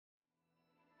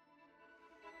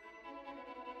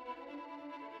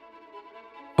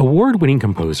Award-winning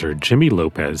composer Jimmy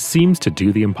Lopez seems to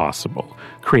do the impossible,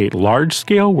 create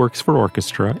large-scale works for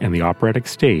orchestra and the operatic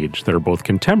stage that are both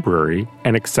contemporary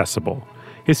and accessible.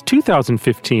 His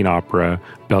 2015 opera,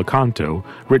 Bel Canto,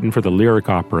 written for the Lyric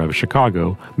Opera of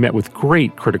Chicago, met with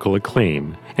great critical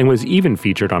acclaim and was even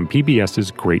featured on PBS's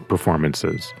Great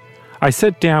Performances. I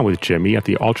sat down with Jimmy at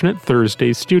the Alternate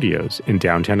Thursdays studios in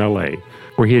downtown LA,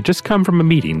 where he had just come from a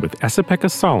meeting with Esa-Pekka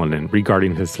Salonen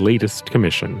regarding his latest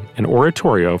commission, an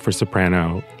oratorio for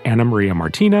soprano Ana Maria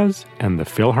Martinez and the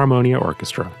Philharmonia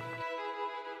Orchestra.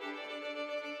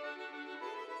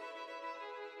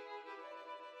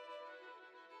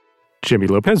 Jimmy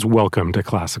Lopez, welcome to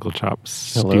Classical Chops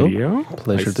Studio.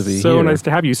 Pleasure to be here. So nice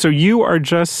to have you. So you are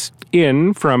just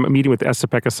in from a meeting with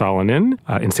Esa-Pekka Salonen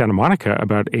in Santa Monica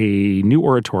about a new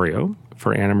oratorio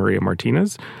for Ana Maria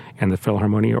Martinez and the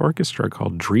Philharmonia Orchestra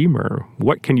called Dreamer.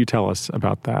 What can you tell us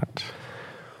about that?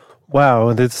 Wow,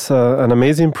 it's an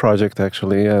amazing project,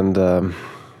 actually, and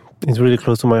it's really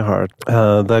close to my heart.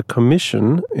 The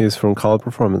commission is from Cal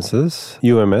Performances,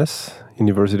 UMS,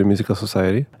 University Musical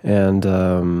Society, and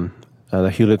the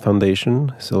Hewlett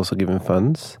Foundation is also giving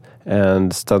funds,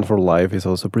 and Stanford Live is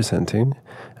also presenting,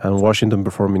 and Washington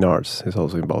Performing Arts is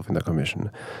also involved in the commission.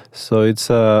 So it's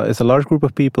a large group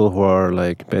of people who are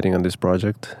like betting on this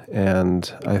project,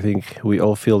 and I think we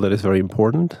all feel that it's very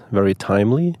important, very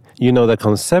timely. You know, the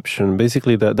conception,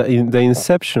 basically the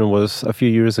inception was a few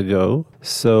years ago,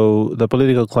 so the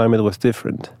political climate was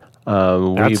different.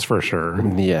 That's for sure.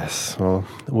 Yes. Well,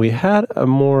 we had a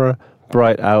more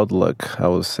bright outlook, I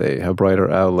would say, a brighter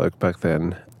outlook back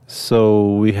then.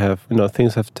 So we have,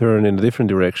 things have turned in a different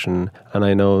direction. And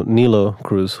I know Nilo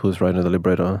Cruz, who's writing the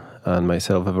libretto, and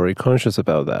myself are very conscious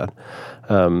about that.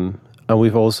 And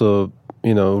we've also,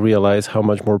 realized how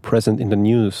much more present in the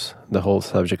news the whole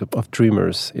subject of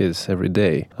dreamers is every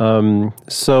day.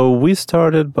 So we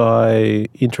started by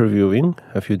interviewing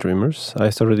a few dreamers. I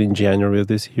started in January of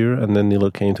this year, and then Nilo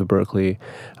came to Berkeley,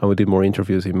 and we did more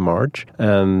interviews in March.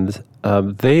 And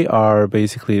they are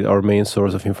basically our main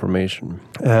source of information.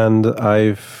 And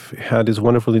I've had these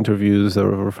wonderful interviews that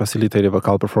were facilitated by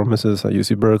Cal Performances at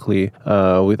UC Berkeley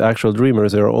with actual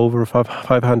dreamers. There are over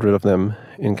 500 of them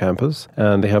in campus,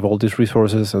 and they have all these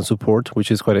resources and support, which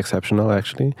is quite exceptional,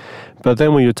 actually. But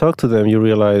then when you talk to them, you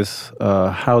realize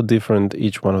how different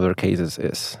each one of their cases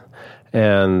is,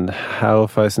 and how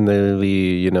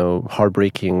fascinatingly,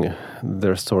 heartbreaking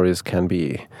their stories can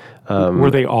be.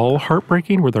 Were they all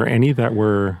heartbreaking? Were there any that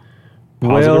were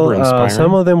positive or inspiring?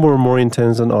 Some of them were more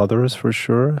intense than others, for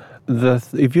sure.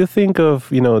 If you think of,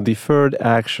 deferred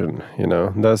action,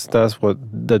 that's what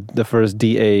the first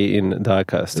DA in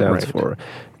DACA stands for.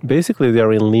 Basically, they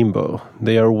are in limbo.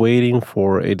 They are waiting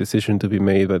for a decision to be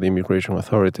made by the immigration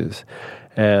authorities.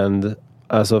 And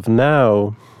as of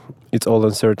now, it's all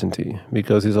uncertainty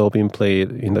because it's all being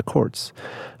played in the courts.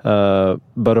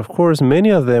 But of course, many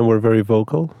of them were very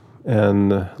vocal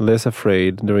and less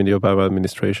afraid during the Obama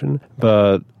administration.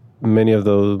 But many of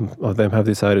them have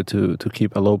decided to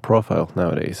keep a low profile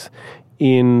nowadays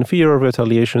in fear of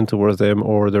retaliation towards them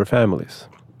or their families.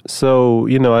 So,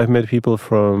 I've met people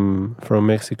from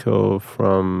Mexico,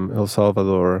 from El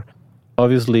Salvador.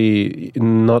 Obviously,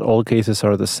 not all cases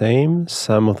are the same.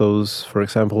 Some of those, for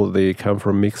example, they come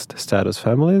from mixed status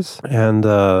families. And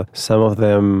some of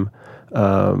them,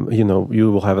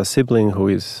 you will have a sibling who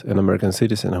is an American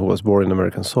citizen who was born in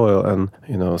American soil and,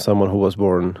 someone who was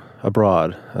born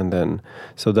abroad. And then,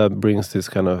 so that brings this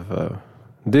kind of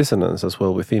dissonance as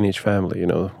well within each family.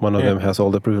 One of them has all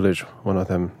the privilege, one of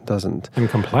them doesn't. And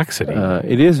complexity.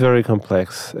 It is very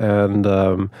complex. And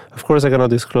of course, I cannot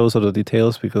disclose all the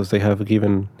details because they have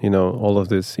given, all of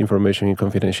this information in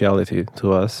confidentiality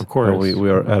to us. Of course. And we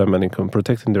are adamant in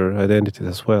protecting their identities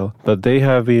as well. But they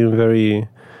have been very,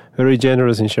 very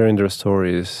generous in sharing their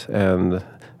stories. And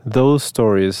those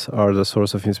stories are the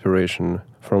source of inspiration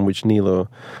from which Nilo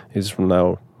is from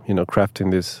now,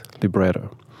 crafting this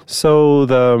libretto. So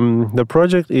the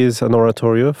project is an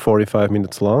oratorio, 45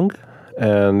 minutes long,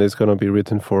 and it's going to be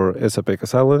written for Esa-Pekka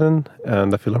Salonen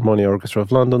and the Philharmonia Orchestra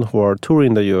of London, who are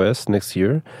touring the US next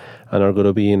year and are going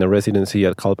to be in a residency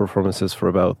at Cal Performances for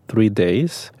about 3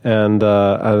 days. And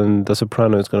the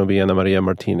soprano is going to be Ana Maria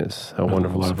Martinez, a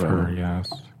wonderful soprano. I love her,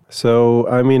 yes. So,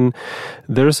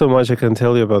 there's so much I can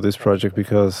tell you about this project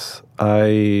because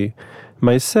I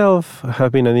myself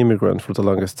have been an immigrant for the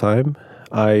longest time.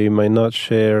 I might not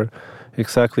share,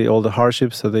 exactly all the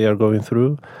hardships that they are going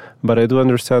through, but I do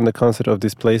understand the concept of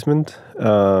displacement,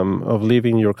 of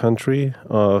leaving your country,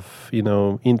 of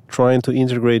trying to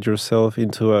integrate yourself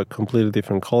into a completely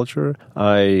different culture.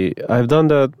 I've done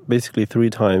that basically 3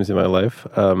 times in my life.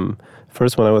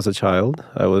 First, when I was a child,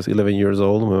 I was 11 years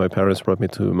old when my parents brought me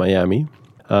to Miami.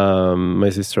 My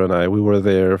sister and I, we were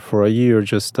there for a year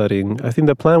just studying. I think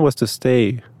the plan was to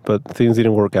stay, but things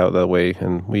didn't work out that way,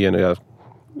 and we ended up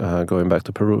going back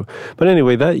to Peru. But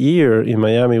anyway, that year in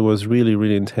Miami was really,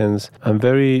 really intense and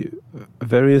very,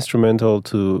 very instrumental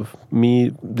to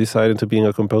me deciding to being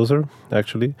a composer,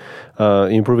 actually,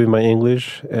 improving my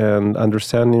English and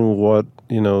understanding what,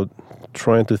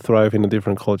 trying to thrive in a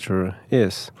different culture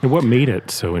is. And what made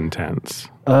it so intense?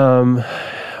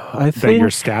 I think that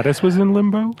your status was in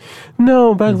limbo?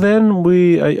 No, back then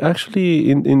I actually,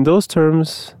 in those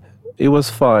terms, it was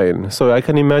fine. So I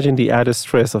can imagine the added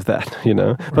stress of that,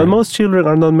 Right. But most children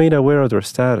are not made aware of their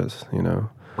status,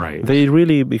 Right. They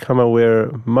really become aware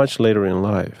much later in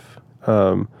life.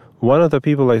 One of the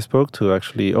people I spoke to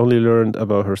actually only learned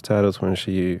about her status when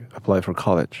she applied for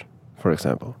college, for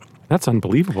example. That's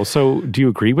unbelievable. So do you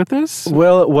agree with this?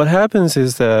 Well, what happens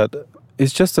is that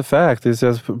it's just a fact. It's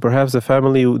just perhaps the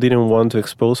family didn't want to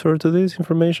expose her to this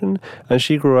information. And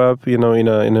she grew up, in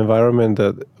an environment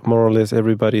that more or less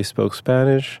everybody spoke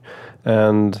Spanish.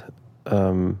 And,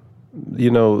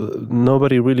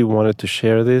 nobody really wanted to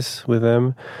share this with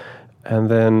them. And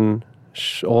then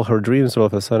all her dreams all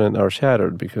of a sudden are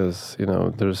shattered because,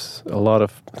 there's a lot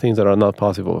of things that are not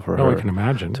possible for her I can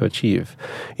imagine. to achieve.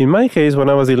 In my case, when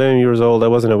I was 11 years old, I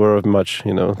wasn't aware of much,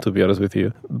 to be honest with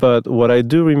you. But what I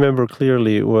do remember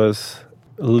clearly was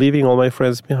leaving all my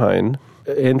friends behind,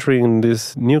 entering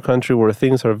this new country where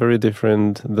things are very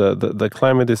different, the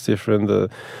climate is different,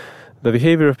 the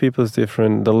behavior of people is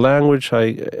different. The language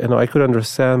I could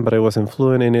understand, but I wasn't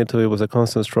fluent in it, so it was a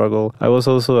constant struggle. I was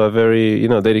also a very,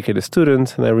 dedicated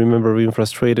student, and I remember being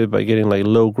frustrated by getting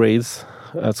low grades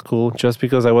at school just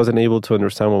because I wasn't able to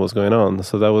understand what was going on.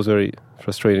 So that was very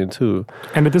frustrating too.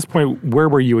 And at this point, where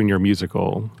were you in your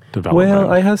musical development?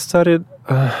 Well, I had started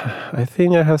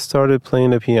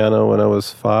playing the piano when I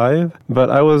was 5,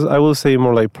 but I will say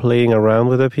more like playing around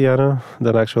with the piano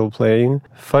than actual playing.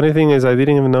 Funny thing is, I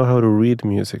didn't even know how to read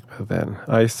music back then.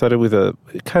 I started with a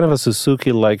kind of a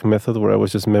Suzuki-like method where I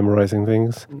was just memorizing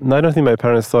things. I don't think my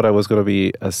parents thought I was going to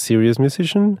be a serious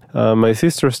musician. My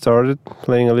sister started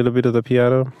playing a little bit of the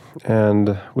piano, and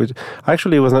which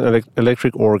actually it was an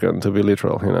electric organ, to be literal,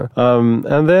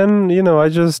 and then, I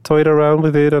just toyed around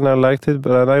with it and I liked it,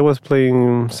 but I was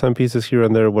playing some pieces here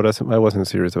and there, but I wasn't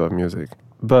serious about music.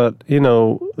 But,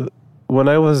 when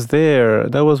I was there,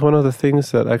 that was one of the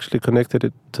things that actually connected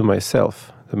it to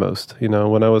myself the most.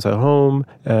 When I was at home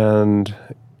and,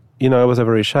 I was a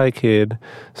very shy kid,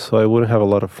 so I wouldn't have a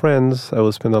lot of friends. I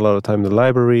would spend a lot of time in the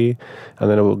library, and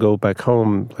then I would go back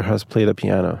home, perhaps play the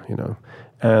piano,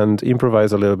 and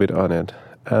improvise a little bit on it.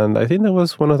 And I think that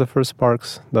was one of the first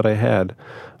sparks that I had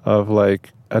of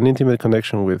an intimate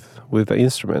connection with the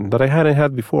instrument that I hadn't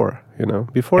had before,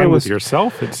 Before and it was with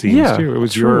yourself, it seems, too. It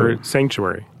was true. Your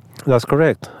sanctuary. That's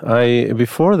correct.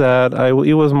 Before that,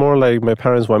 it was more like my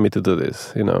parents want me to do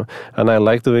this, and I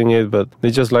like doing it, but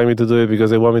they just like me to do it because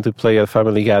they want me to play at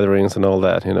family gatherings and all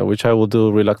that, which I will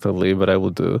do reluctantly, but I will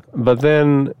do. But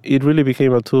then it really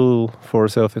became a tool for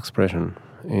self-expression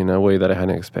in a way that I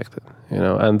hadn't expected,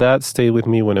 and that stayed with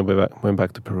me when I went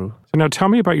back to Peru. So now tell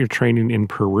me about your training in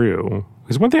Peru.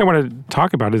 Because one thing I want to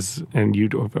talk about is, and you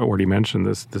already mentioned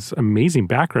this amazing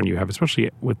background you have, especially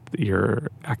with your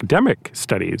academic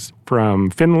studies from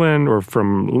Finland or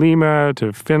from Lima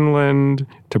to Finland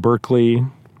to Berkeley.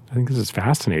 I think this is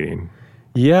fascinating.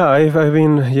 Yeah, I've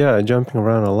been jumping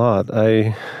around a lot.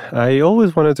 I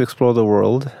always wanted to explore the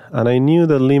world, and I knew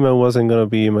that Lima wasn't going to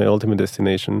be my ultimate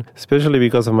destination, especially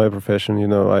because of my profession.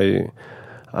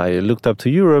 I looked up to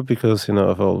Europe because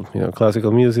of all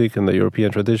classical music and the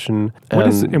European tradition.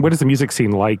 And what is the music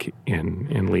scene like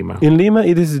in Lima? In Lima,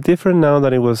 it is different now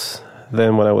than it was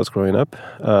then when I was growing up.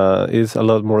 It's a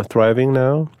lot more thriving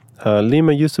now.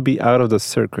 Lima used to be out of the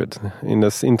circuit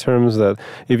in terms that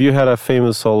if you had a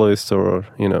famous soloist or,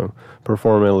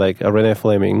 performer like a Renée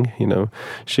Fleming,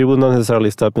 she would not necessarily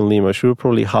stop in Lima. She would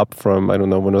probably hop from,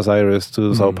 Buenos Aires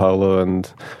to Sao Paulo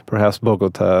and perhaps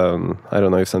Bogota and I don't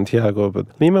know if Santiago, but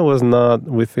Lima was not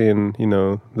within,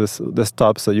 the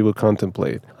stops that you would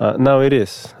contemplate. Now it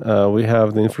is. We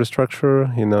have the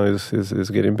infrastructure,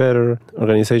 is getting better,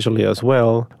 organizationally as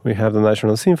well. We have the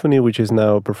National Symphony, which is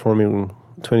now performing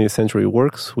 20th century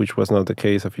works, which was not the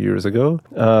case a few years ago.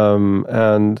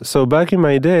 And so back in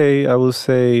my day, I would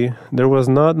say there was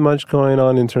not much going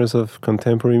on in terms of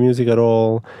contemporary music at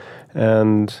all.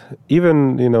 And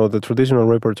even, the traditional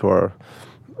repertoire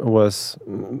was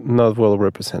not well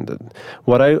represented.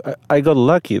 What I got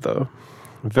lucky, though,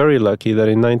 very lucky, that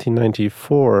in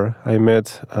 1994 I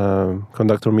met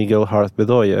conductor Miguel Harth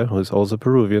Bedoya, who is also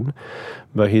Peruvian,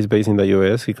 but he's based in the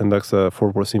US. He conducts a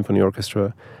four-part symphony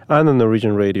orchestra and a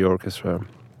Norwegian radio orchestra.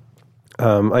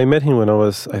 I met him when I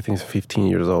was, I think, 15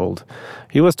 years old.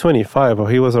 He was 25, but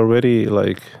he was already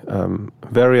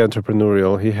very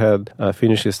entrepreneurial. He had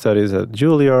finished his studies at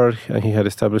Juilliard, and he had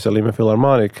established a Lima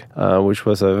Philharmonic, which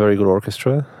was a very good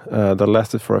orchestra that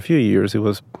lasted for a few years. It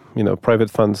was, private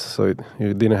funds, so it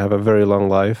didn't have a very long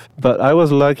life. But I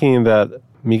was lucky in that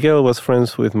Miguel was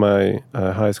friends with my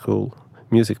high school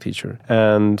music teacher.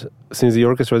 And since the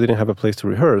orchestra didn't have a place to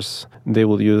rehearse, they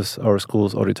would use our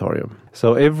school's auditorium.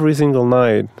 So every single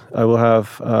night, I will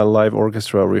have a live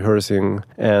orchestra rehearsing,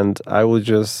 and I would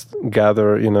just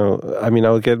gather, I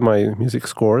would get my music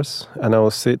scores, and I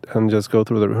would sit and just go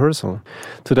through the rehearsal.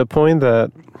 To the point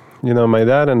that, my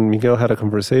dad and Miguel had a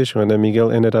conversation, and then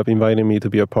Miguel ended up inviting me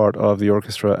to be a part of the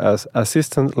orchestra as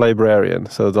assistant librarian.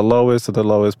 So the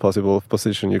lowest possible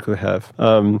position you could have.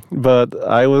 But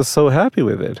I was so happy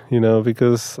with it,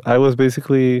 because I was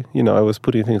basically, I was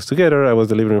putting things together. I was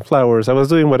delivering flowers. I was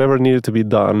doing whatever needed to be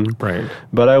done. Right.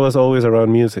 But I was always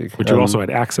around music. But you also had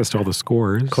access to all the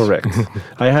scores. Correct.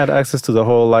 I had access to the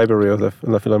whole library of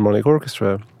the Philharmonic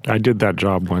Orchestra. I did that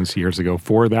job once years ago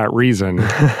for that reason.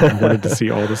 I wanted to see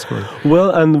all the scores.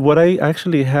 Well, and what I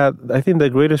actually had, I think the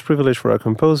greatest privilege for a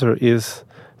composer is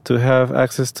to have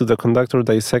access to the conductor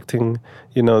dissecting,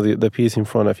 the piece in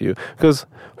front of you. Because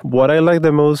what I like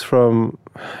the most from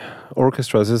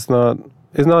orchestras is not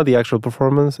the actual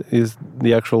performance, is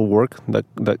the actual work,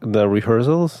 the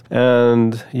rehearsals.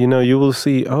 And, you will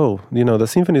see, the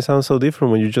symphony sounds so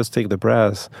different when you just take the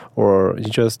brass, or you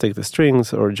just take the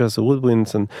strings, or just the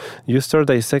woodwinds, and you start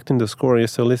dissecting the score, and you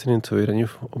start listening to it, and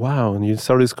you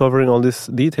start discovering all these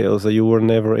details that you were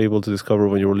never able to discover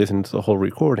when you were listening to the whole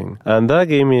recording. And that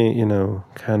gave me,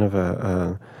 kind of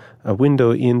a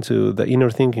window into the inner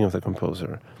thinking of the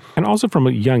composer. And also from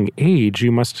a young age,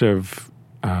 you must have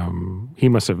he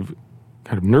must have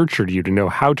kind of nurtured you to know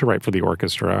how to write for the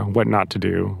orchestra, what not to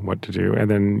do, what to do.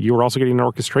 And then you were also getting an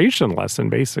orchestration lesson,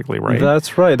 basically, right?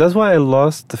 That's right. That's why I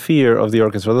lost the fear of the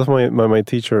orchestra. That's why my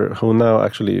teacher, who now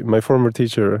actually, my former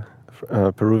teacher,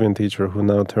 Peruvian teacher, who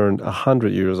now turned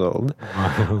 100 years old,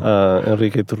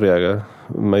 Enrique Turriaga,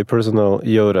 my personal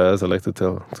Yoda, as I like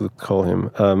to call him,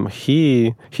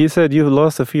 he said, "You've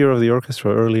lost the fear of the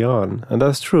orchestra early on." And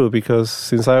that's true, because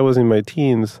since I was in my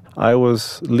teens, I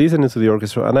was listening to the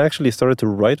orchestra, and I actually started to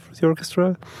write for the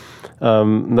orchestra.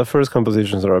 The first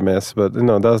compositions are a mess, but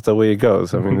that's the way it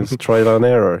goes. I mean, it's trial and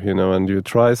error, and you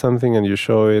try something and you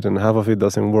show it, and half of it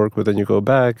doesn't work, but then you go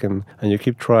back and you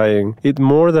keep trying. It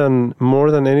more than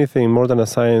anything, more than a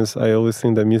science, I always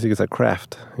think that music is a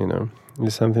craft,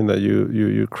 It's something that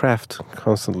you craft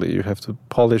constantly. You have to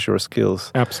polish your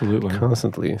skills. Absolutely.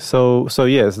 Constantly. So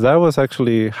yes, that was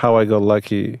actually how I got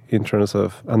lucky in terms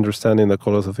of understanding the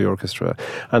colors of the orchestra.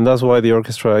 And that's why the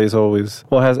orchestra is always,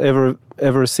 has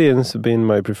ever since been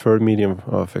my preferred medium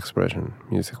of expression,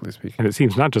 musically speaking. And it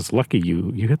seems not just lucky,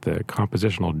 you hit the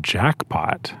compositional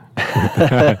jackpot.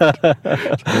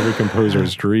 It's every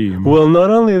composer's dream. Well, not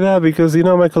only that, because,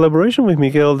 my collaboration with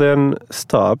Miguel then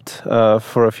stopped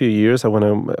for a few years.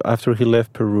 After he left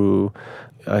Peru,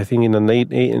 I think in the late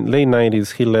 90s,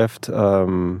 he left,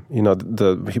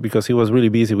 because he was really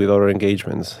busy with other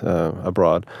engagements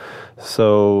abroad.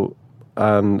 So...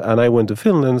 And I went to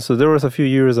Finland, so there was a few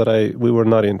years that we were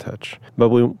not in touch. But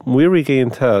when we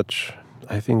regained touch,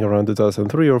 I think around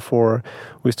 2003 or 4,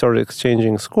 we started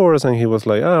exchanging scores, and he was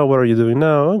like, what are you doing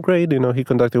now? Oh, great. He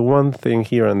conducted one thing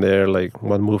here and there, like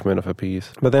one movement of a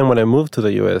piece. But then when I moved to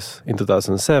the US in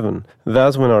 2007,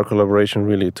 that's when our collaboration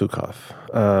really took off.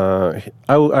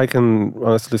 I can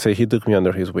honestly say he took me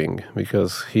under his wing,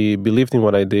 because he believed in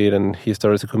what I did, and he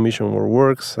started to commission more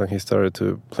works, and he started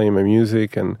to play my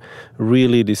music and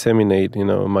really disseminate,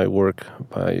 my work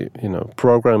by,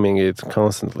 programming it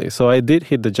constantly. So I did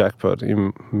hit the jackpot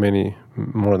in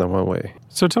more than one way.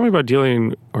 So tell me about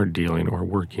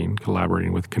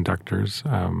collaborating with conductors.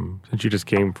 Since you just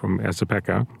came from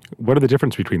Esa-Pekka, what are the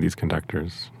differences between these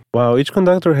conductors? Wow, each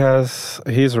conductor has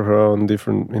his or her own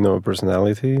different,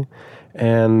 personality.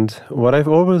 And what I've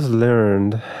always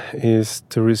learned is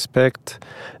to respect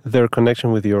their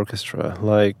connection with the orchestra.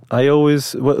 Like,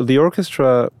 the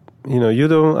orchestra, you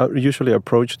don't usually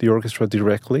approach the orchestra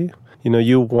directly.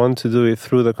 you want to do it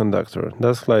through the conductor.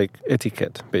 That's like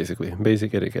etiquette, basically,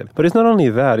 basic etiquette. But it's not only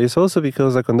that, it's also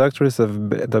because the conductor is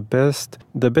the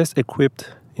best equipped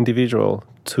individual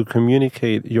to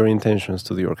communicate your intentions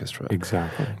to the orchestra.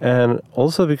 Exactly. And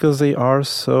also because they are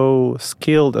so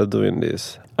skilled at doing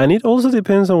this. And it also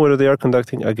depends on whether they are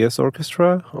conducting a guest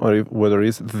orchestra or whether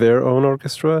it's their own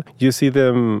orchestra. You see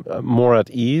them more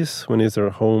at ease when it's their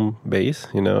home base,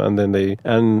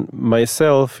 and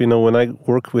myself, when I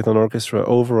work with an orchestra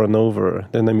over and over,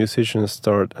 then the musicians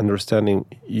start understanding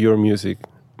your music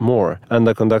more. And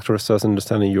the conductor starts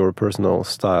understanding your personal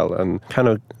style and kind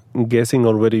of guessing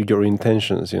already your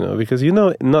intentions, because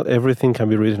not everything can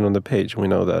be written on the page. We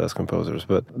know that as composers,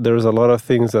 but there's a lot of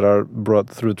things that are brought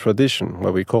through tradition,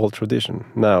 what we call tradition.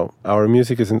 Now, our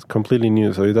music isn't completely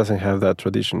new, so it doesn't have that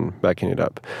tradition backing it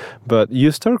up. But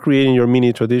you start creating your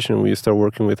mini tradition when you start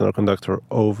working with a conductor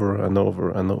over and over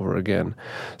and over again.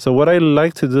 So what I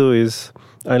like to do is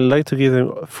I like to give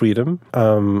them freedom,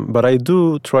 but I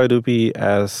do try to be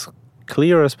as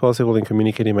clear as possible in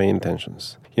communicating my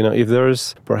intentions. If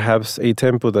there's perhaps a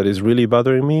tempo that is really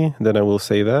bothering me, then I will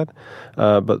say that.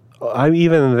 But I'm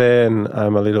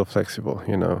a little flexible,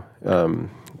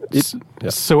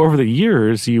 So over the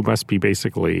years, you must be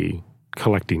basically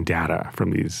collecting data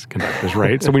from these conductors,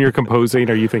 right? So when you're composing,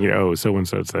 are you thinking, oh,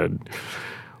 so-and-so said,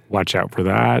 watch out for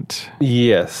that?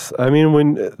 Yes. I mean,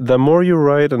 when the more you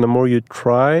write and the more you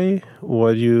try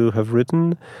what you have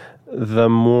written, the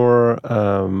more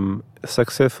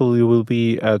successful you will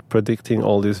be at predicting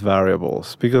all these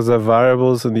variables, because the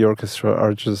variables in the orchestra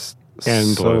are just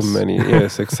endless. So many.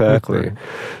 Yes, exactly. Right.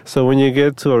 So when you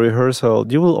get to a rehearsal,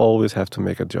 you will always have to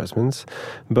make adjustments,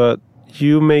 but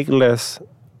you make less,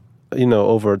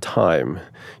 over time.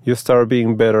 You start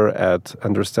being better at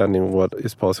understanding what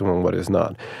is possible and what is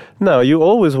not. Now, you don't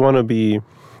always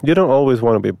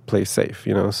want to play safe,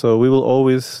 so we will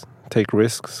always take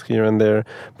risks here and there,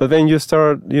 but then you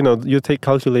start, you take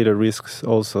calculated risks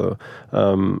also,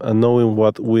 and knowing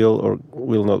what will or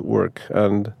will not work.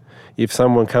 And if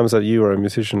someone comes at you or a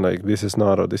musician like, this is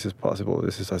not, or this is possible,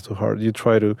 this is too hard, you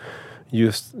try to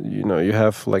use, you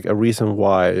have like a reason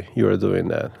why you are doing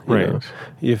that. Right.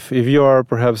 If you are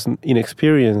perhaps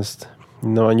inexperienced,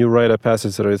 and you write a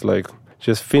passage that is like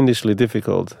just fiendishly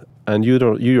difficult, and you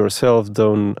yourself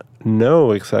don't know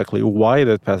exactly why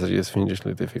that passage is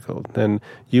fiendishly difficult, then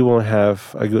you won't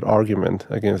have a good argument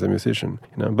against the musician.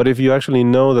 But if you actually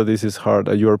know that this is hard,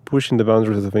 and you are pushing the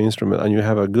boundaries of the instrument, and you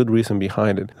have a good reason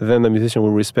behind it, then the musician will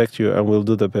respect you and will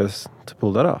do the best to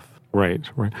pull that off. Right.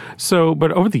 So,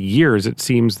 but over the years, it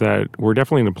seems that we're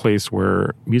definitely in a place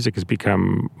where music has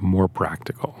become more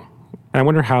practical. And I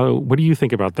wonder what do you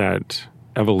think about that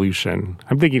evolution?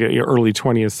 I'm thinking early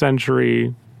 20th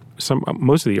century.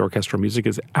 Most of the orchestral music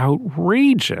is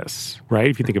outrageous, right?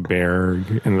 If you think of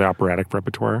Berg and the operatic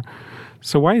repertoire.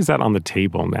 So why is that on the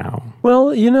table now? Well,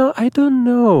 I don't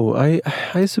know.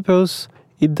 I suppose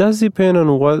it does depend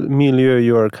on what milieu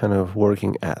you are kind of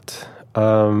working at.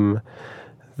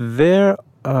 There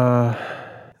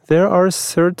are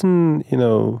certain,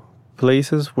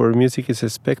 places where music is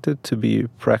expected to be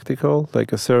practical, like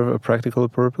serve a practical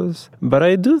purpose. But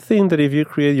I do think that if you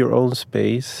create your own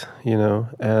space,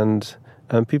 and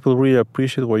people really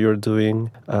appreciate what you're doing,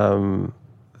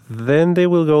 then they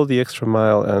will go the extra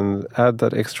mile and add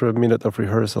that extra minute of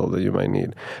rehearsal that you might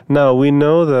need. Now, we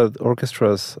know that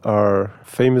orchestras are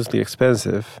famously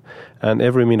expensive, and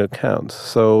every minute counts.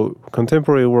 So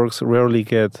contemporary works rarely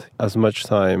get as much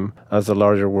time as the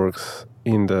larger works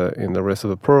in the rest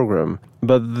of the program.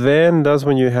 But then that's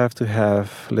when you have to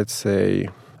have, let's say,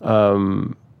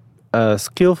 a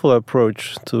skillful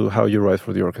approach to how you write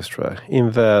for the orchestra,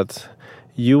 in that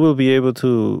you will be able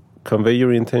to convey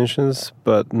your intentions,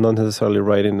 but not necessarily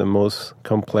write in the most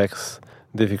complex,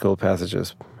 difficult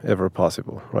passages ever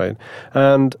possible, right?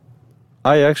 And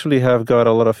I actually have got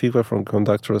a lot of feedback from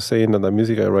conductors saying that the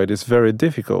music I write is very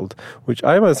difficult, which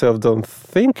I myself don't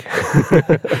think,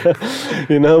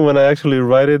 when I actually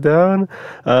write it down.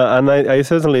 And I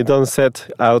certainly don't set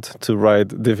out to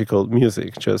write difficult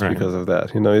music just because of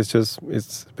that.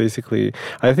 It's basically,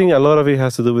 I think a lot of it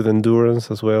has to do with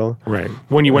endurance as well. Right.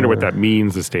 When you wonder what that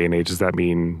means this day and age, does that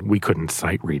mean we couldn't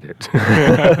sight read it?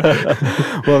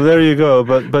 Well, there you go.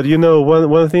 But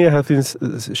one thing I have been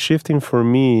shifting for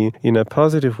me in a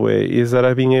positive way is that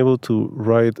I've been able to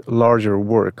write larger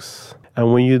works.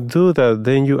 And when you do that,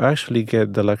 then you actually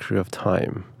get the luxury of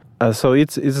time. So you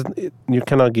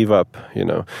cannot give up,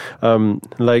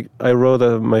 like I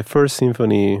wrote my first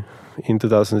symphony in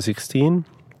 2016,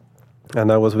 and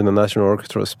that was with the National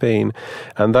Orchestra of Spain,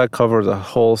 and that covered the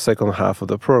whole second half of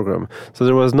the program. So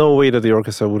there was no way that the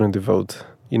orchestra wouldn't devote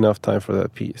enough time for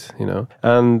that piece, you know.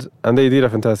 And they did a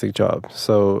fantastic job.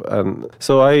 So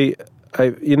I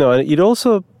you know, and it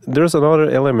also, there's another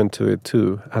element to it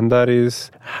too, and that is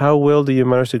how well do you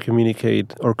manage to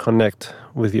communicate or connect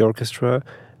with the orchestra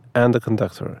and the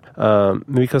conductor,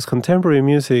 because contemporary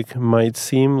music might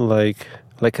seem like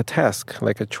a task,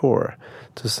 like a chore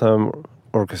to some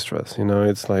orchestras. You know,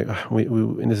 it's like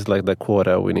this is like the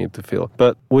quota we need to fill.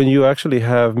 But when you actually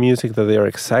have music that they are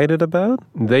excited about,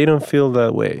 they don't feel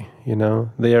that way. You know,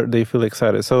 they feel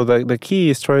excited. So the key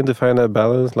is trying to find a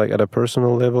balance, like at a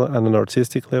personal level and an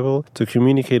artistic level, to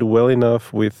communicate well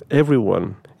enough with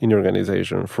everyone in your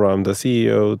organization, from the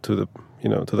CEO to the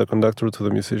to the conductor, to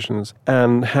the musicians,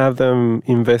 and have them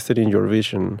invested in your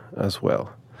vision as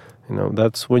well. You know,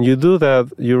 that's when you do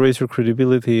that, you raise your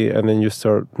credibility, and then you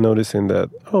start noticing that,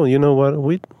 oh, you know what,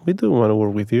 we do want to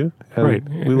work with you, and right.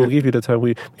 We will give you the time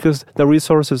because the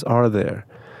resources are there.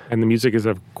 And the music is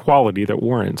of quality that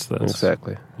warrants this.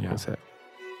 Exactly. Yeah. Exactly.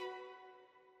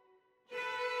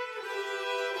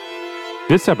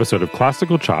 This episode of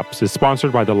Classical Chops is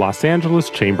sponsored by the Los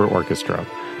Angeles Chamber Orchestra.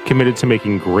 Committed to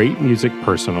making great music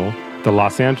personal, the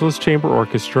Los Angeles Chamber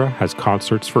Orchestra has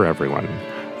concerts for everyone.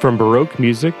 From Baroque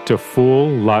music to full,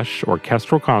 lush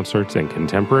orchestral concerts and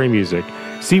contemporary music,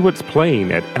 see what's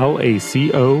playing at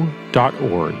laco.org.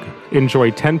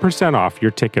 Enjoy 10% off your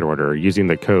ticket order using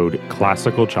the code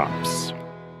ClassicalChops.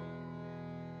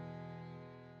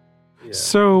 Yeah.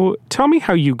 So tell me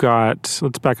how you got,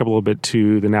 let's back up a little bit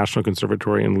to the National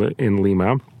Conservatory in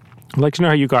Lima. I'd like to know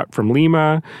how you got from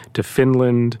Lima to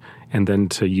Finland and then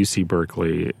to UC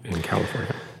Berkeley in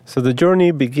California. So the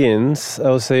journey begins, I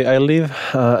would say, I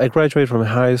graduated from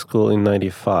high school in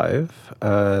 95,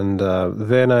 and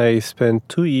then I spent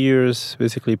 2 years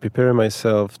basically preparing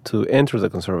myself to enter the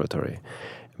conservatory.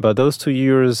 But those 2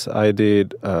 years I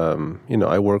did,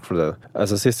 I worked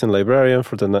as assistant librarian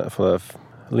for the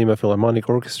Lima Philharmonic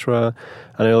Orchestra,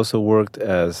 and I also worked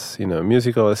as,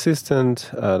 musical assistant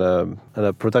at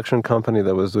a production company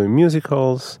that was doing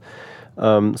musicals.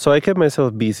 So I kept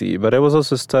myself busy, but I was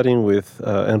also studying with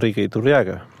Enrique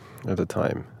Iturriaga at the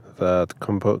time, that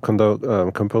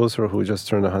composer who just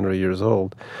turned 100 years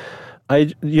old.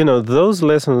 Those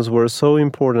lessons were so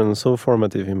important and so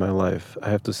formative in my life, I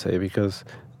have to say, because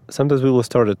sometimes we will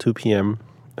start at 2 p.m.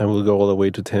 and we'll go all the way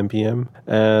to 10 p.m.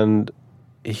 And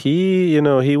he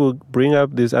will bring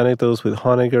up these anecdotes with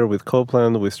Honegger, with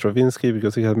Copland, with Stravinsky,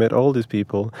 because he had met all these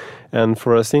people. And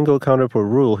for a single counterpoint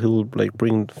rule, he will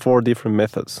bring 4 different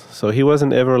methods. So he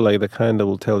wasn't ever the kind that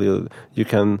will tell you you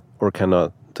can or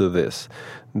cannot do this.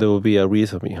 There will be a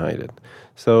reason behind it.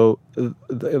 So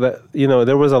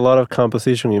there was a lot of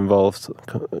compositional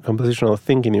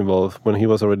thinking involved when he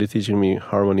was already teaching me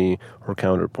harmony or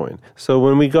counterpoint. So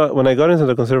when I got into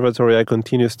the conservatory, I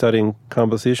continued studying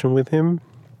composition with him.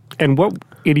 And what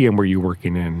idiom were you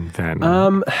working in then?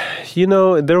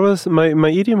 There was my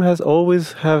idiom has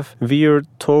always have veered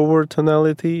toward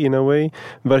tonality in a way,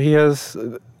 but he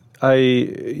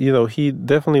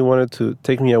definitely wanted to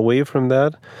take me away from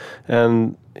that.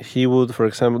 And he would, for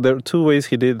example, there are 2 ways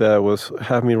he did that. Was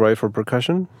have me write for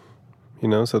percussion,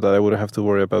 so that I wouldn't have to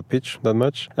worry about pitch that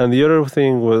much. And the other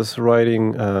thing was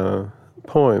writing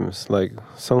poems, like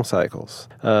song cycles,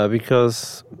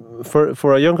 because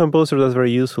for a young composer that's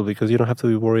very useful, because you don't have to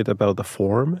be worried about the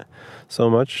form so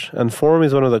much. And form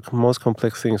is one of the most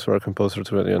complex things for a composer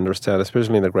to really understand,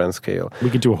 especially in the grand scale.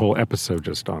 We could do a whole episode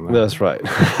just on that. That's right.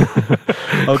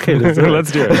 Okay, let's do it.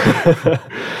 Let's do it.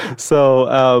 So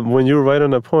when you write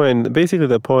on a poem, basically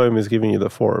the poem is giving you the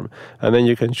form. And then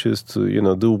you can choose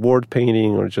to, do word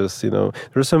painting, or just,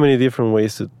 there's so many different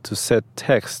ways to set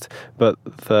text. But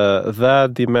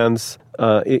that demands,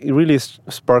 it really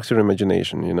sparks your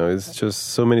imagination. It's just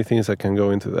so many things that can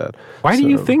go into that. Why do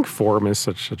you think form is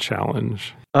such a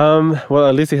challenge? Well,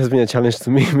 at least it has been a challenge to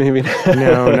me, maybe.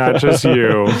 No, not just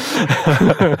you.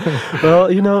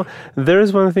 Well, there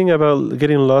is one thing about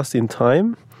getting lost in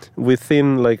time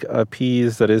within a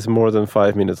piece that is more than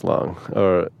 5 minutes long.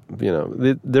 Or,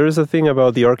 there is a thing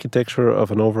about the architecture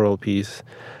of an overall piece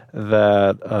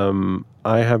that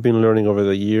I have been learning over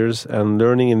the years, and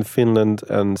learning in Finland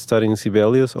and studying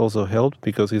Sibelius also helped,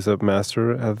 because he's a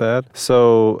master at that.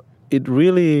 So it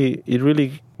really,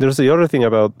 there's the other thing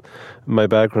about my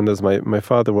background, as my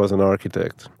father was an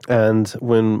architect. And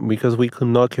because we could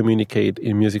not communicate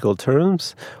in musical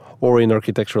terms or in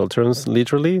architectural terms,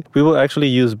 literally, we will actually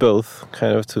use both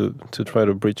kind of to try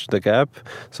to bridge the gap.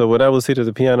 So when I will sit at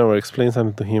the piano or explain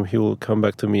something to him, he will come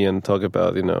back to me and talk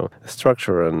about,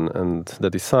 structure and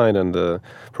the design and the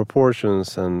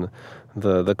proportions and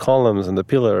the columns and the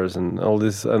pillars and all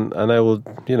this. And I will,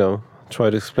 try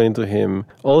to explain to him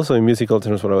also in musical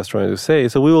terms what I was trying to say.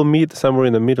 So we will meet somewhere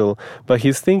in the middle, but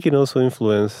his thinking also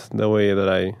influenced the way that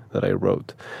I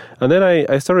wrote. And then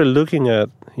I started looking at,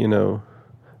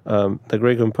 the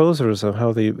great composers and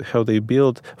how they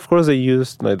built. Of course, they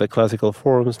used like the classical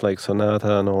forms like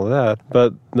sonata and all that.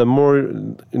 But the more,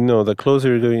 the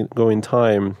closer you go in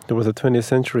time towards the 20th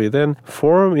century, then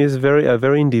form is a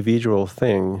very individual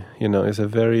thing. It's a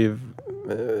very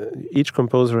each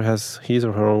composer has his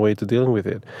or her own way to dealing with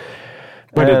it.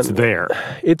 But it's there.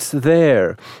 It's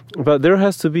there. But there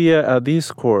has to be a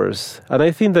discourse. And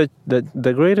I think that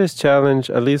the greatest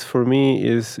challenge, at least for me,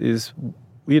 is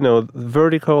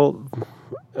vertical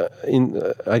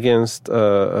against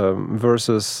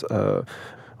versus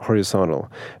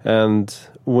horizontal. And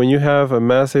when you have a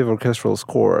massive orchestral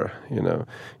score,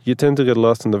 you tend to get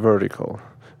lost in the vertical.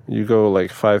 You go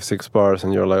like 5-6 bars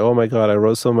and you're like, oh my God, I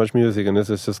wrote so much music and this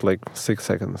is just like 6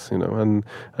 seconds, and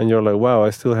you're like, wow,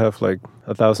 I still have like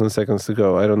 1,000 seconds to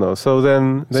go. I don't know. So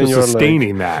then you're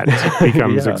sustaining that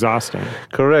becomes exhausting.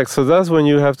 Correct. So that's when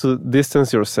you have to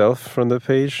distance yourself from the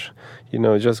page.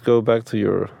 Just go back to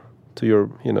your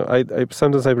I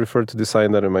sometimes I prefer to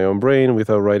design that in my own brain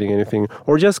without writing anything,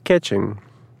 or just sketching,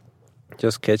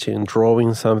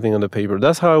 drawing something on the paper.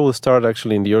 That's how I will start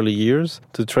actually in the early years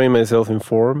to train myself in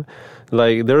form.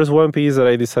 Like there is one piece that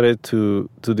I decided to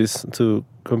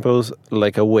compose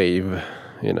like a wave.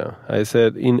 I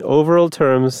said in overall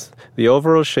terms, the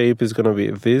overall shape is going to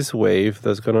be this wave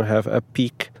that's going to have a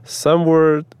peak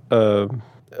somewhere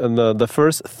in the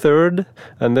first third,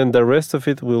 and then the rest of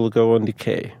it will go on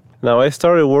decay. Now I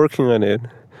started working on it,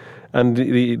 and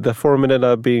the form ended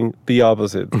up being the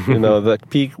opposite. The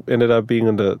peak ended up being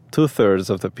in the 2/3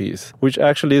 of the piece, which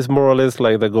actually is more or less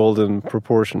like the golden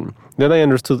proportion. Then I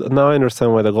understood. Now I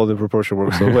understand why the golden proportion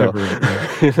works so well.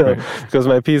 Because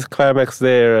my piece climaxed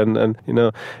there, and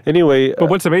anyway. But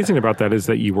what's amazing about that is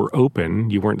that you were open.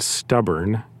 You weren't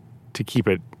stubborn to keep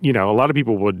it. A lot of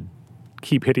people would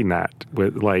keep hitting that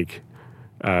with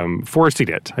forcing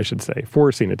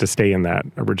it to stay in that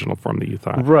original form that you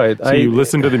thought. Right. So you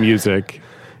listened to the music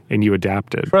and you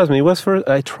adapted. Trust me, it was first.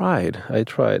 I tried.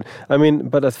 I mean,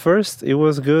 but at first it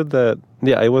was good that,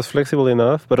 I was flexible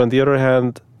enough. But on the other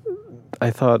hand,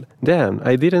 I thought, damn,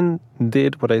 I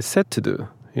did what I said to do,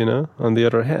 on the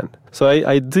other hand. So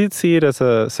I did see it as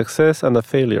a success and a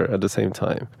failure at the same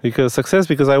time.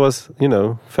 Because I was,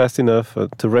 fast enough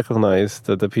to recognize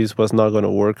that the piece was not going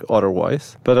to work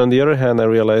otherwise. But on the other hand, I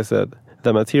realized that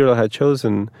the material I had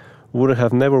chosen would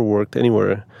have never worked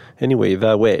anyway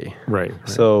that way. Right.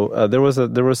 So there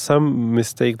was some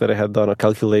mistake that I had done, a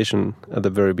calculation at the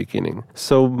very beginning.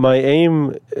 So my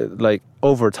aim,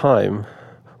 over time,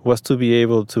 was to be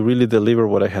able to really deliver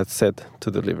what I had set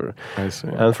to deliver. I see.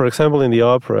 And for example, in the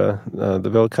opera, the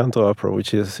Bel Canto opera,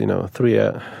 which is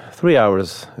 3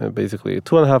 hours, basically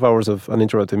 2.5 hours of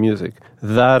uninterrupted music,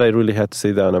 that I really had to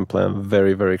sit down and plan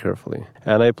very, very carefully.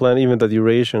 And I planned even the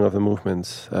duration of the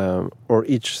movements, or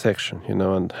each section,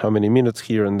 and how many minutes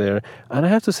here and there. And I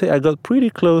have to say, I got pretty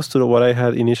close to what I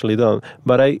had initially done.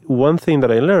 But one thing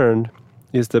that I learned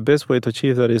is the best way to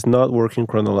achieve that is not working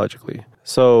chronologically.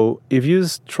 So if you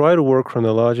try to work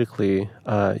chronologically,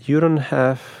 you don't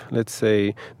have, let's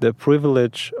say, the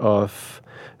privilege of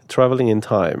traveling in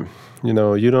time. You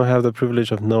don't have the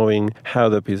privilege of knowing how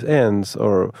the piece ends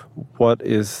or what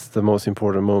is the most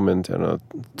important moment,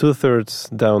 2/3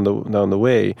 down the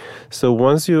way. So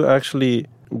once you actually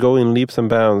go in leaps and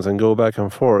bounds and go back and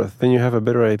forth, then you have a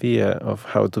better idea of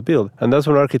how to build. And that's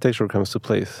when architecture comes to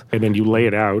place. And then you lay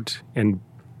it out and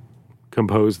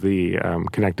compose the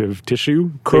connective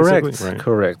tissue? Correct, right.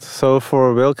 Correct. So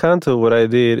for Bel Canto, what I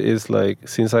did is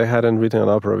since I hadn't written an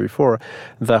opera before,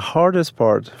 the hardest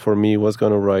part for me was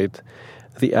going to write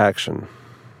the action.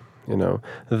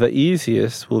 The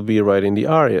easiest will be writing the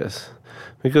arias.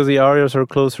 Because the arias are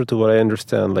closer to what I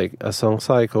understand, like a song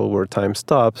cycle where time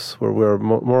stops, where we're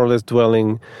more or less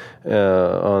dwelling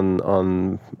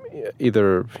on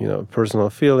either personal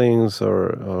feelings or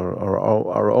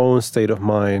our own state of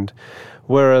mind.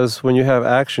 Whereas when you have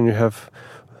action, you have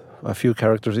a few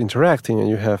characters interacting and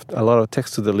you have a lot of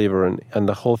text to deliver, and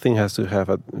the whole thing has to have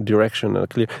a direction and a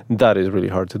clear. That is really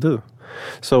hard to do.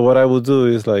 So what I will do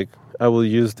is I will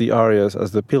use the arias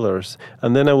as the pillars,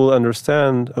 and then I will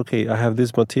understand, okay, I have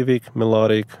this motivic,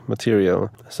 melodic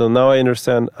material. So now I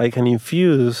understand I can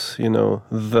infuse,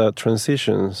 the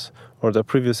transitions or the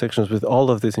previous sections with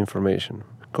all of this information.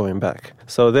 going back.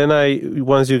 So then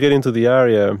once you get into the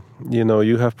area,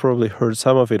 you have probably heard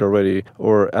some of it already,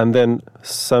 and then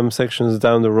some sections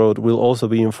down the road will also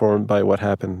be informed by what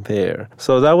happened there.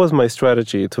 So that was my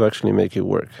strategy to actually make it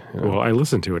work. Well, I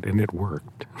listened to it and it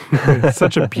worked. It's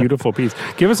such a beautiful piece.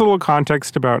 Give us a little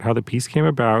context about how the piece came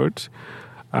about.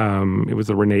 It was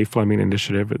the Renee Fleming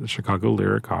initiative at the Chicago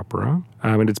Lyric Opera,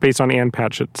 and it's based on Ann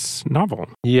Patchett's novel.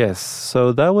 Yes,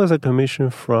 so that was a commission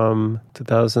from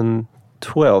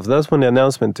 2012. That's when the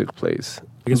announcement took place.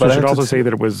 I guess we should also say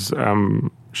that it was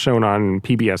shown on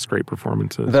PBS Great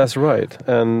Performances. That's right,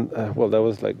 and that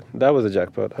was a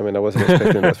jackpot. I mean, I wasn't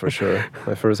expecting that for sure.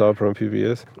 My first opera on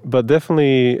PBS, but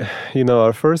definitely,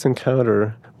 our first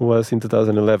encounter was in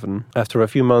 2011, after a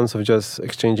few months of just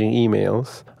exchanging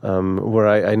emails, where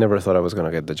I never thought I was going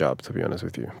to get the job, to be honest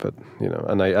with you. But,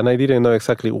 and I didn't know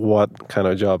exactly what kind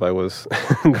of job I was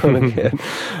going to get.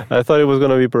 I thought it was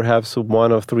going to be perhaps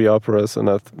one of 3 operas in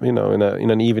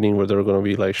an evening where there were going to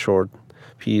be like short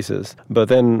pieces. But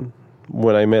then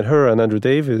when I met her and Andrew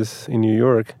Davis in New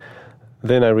York,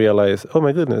 then I realized, oh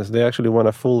my goodness, they actually want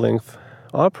a full-length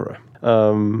opera.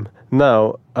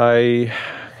 Now, I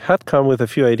had come with a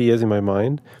few ideas in my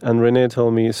mind, and Renee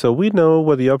told me, so we know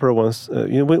what the opera wants,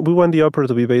 we want the opera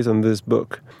to be based on this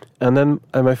book. And then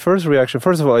my first reaction,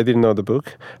 first of all, I didn't know the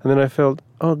book, and then I felt,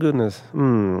 oh goodness,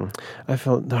 I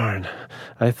felt, darn.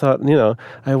 I thought,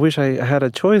 I wish I had a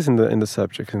choice in the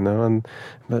subject,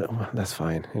 but that's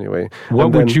fine anyway.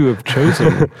 What would you have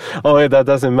chosen? Oh, that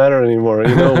doesn't matter anymore.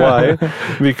 You know why?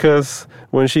 Because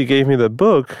when she gave me the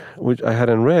book, which I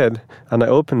hadn't read, and I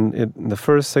opened it,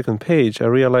 the second page, I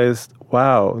realized,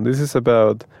 wow, this is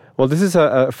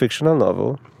a fictional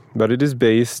novel, but it is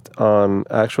based on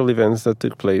actual events that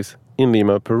took place in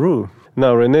Lima, Peru.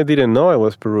 Now, Renee didn't know I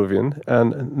was Peruvian,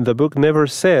 and the book never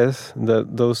says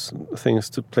that those things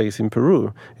took place in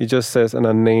Peru. It just says an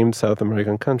unnamed South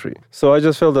American country. So I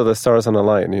just felt that the stars on a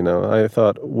line, I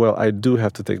thought, well, I do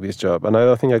have to take this job, and I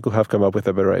don't think I could have come up with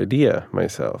a better idea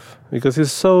myself, because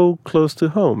it's so close to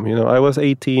home. I was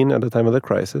 18 at the time of the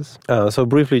crisis. So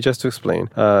briefly, just to explain,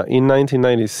 in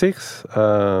 1996,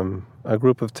 a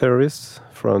group of terrorists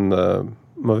from the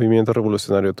Movimiento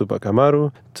Revolucionario Tupac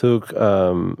Amaru took,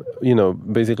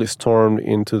 basically stormed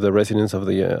into the residence of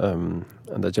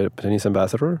the Japanese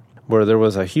ambassador, where there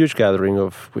was a huge gathering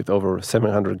with over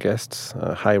 700 guests,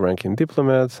 high-ranking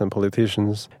diplomats and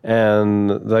politicians, and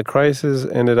the crisis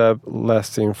ended up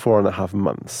lasting 4.5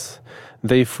 months.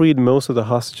 They freed most of the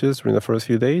hostages during the first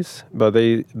few days, but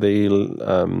they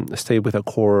stayed with a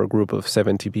core group of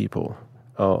 70 people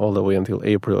all the way until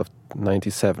April of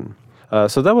 1997.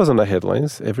 So that was on the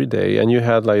headlines every day, and you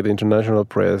had the international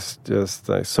press just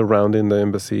surrounding the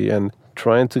embassy and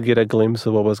trying to get a glimpse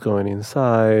of what was going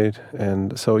inside.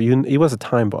 And so it was a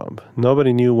time bomb.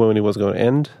 Nobody knew when it was going to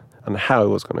end and how it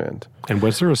was going to end. And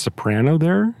was there a soprano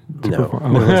there? No.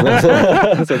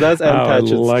 So that's Ann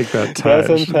Patchett's. I like that touch. That's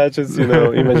Ann Patchett's,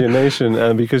 imagination.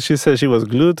 And because she said she was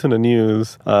glued to the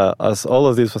news as all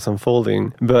of this was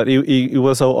unfolding, but it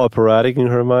was so operatic in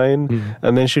her mind.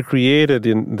 And then she created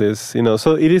in this,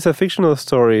 so it is a fictional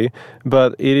story,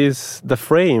 but the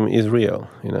frame is real,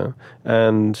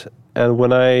 And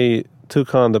when I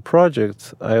took on the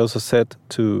project, I also set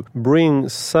to bring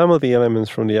some of the elements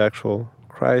from the actual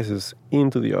crisis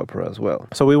into the opera as well.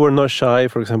 So we were not shy,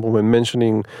 for example, when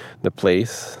mentioning the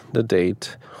place, the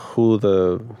date, who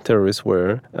the terrorists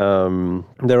were.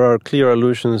 There are clear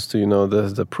allusions to,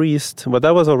 the priest, but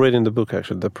that was already in the book,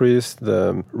 actually. The priest,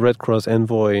 the Red Cross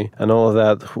envoy, and all of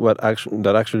that,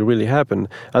 that actually really happened.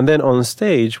 And then on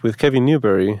stage with Kevin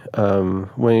Newberry,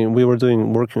 when we were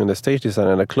working on the stage design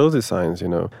and the clothes designs,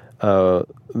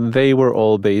 they were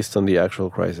all based on the actual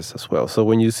crisis as well. So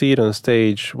when you see it on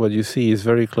stage, what you see is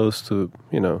very close to,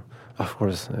 of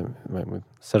course, with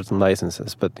certain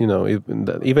licenses, but,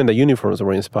 even the uniforms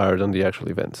were inspired on the actual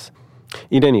events.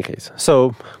 In any case,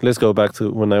 so let's go back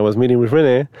to when I was meeting with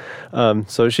Renee.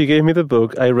 So she gave me the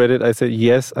book. I read it. I said,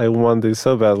 yes, I want this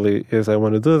so badly. Yes, I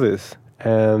want to do this.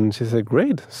 And she said,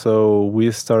 great. So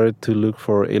we started to look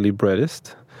for a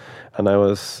librettist. And I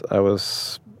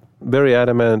was very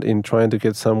adamant in trying to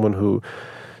get someone who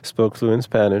spoke fluent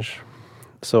Spanish,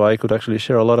 so I could actually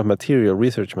share a lot of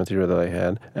research material that I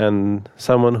had, and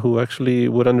someone who actually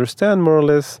would understand more or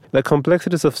less the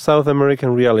complexities of South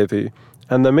American reality.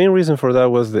 And the main reason for that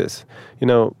was this.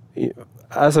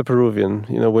 As a Peruvian,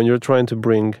 when you're trying to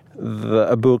bring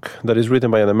a book that is written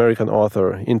by an American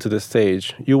author into the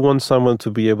stage, you want someone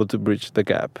to be able to bridge the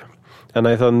gap. And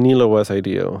I thought Nilo was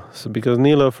ideal. So because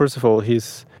Nilo, first of all,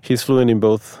 he's fluent in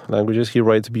both languages. He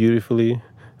writes beautifully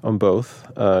on both.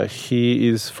 He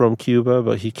is from Cuba,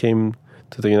 but he came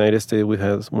to the United States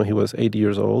when he was 8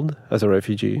 years old as a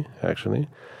refugee, actually,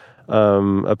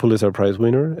 a Pulitzer Prize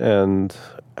winner. And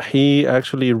he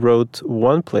actually wrote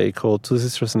one play called Two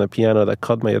Sisters and a Piano that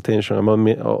caught my attention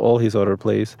among all his other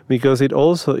plays, because it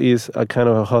also is a kind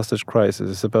of a hostage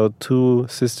crisis. It's about two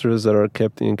sisters that are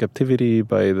kept in captivity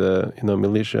by the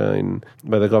militia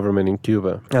by the government in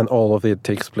Cuba, and all of it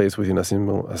takes place within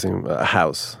a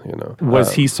house.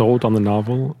 Was he sold on the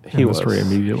novel? He was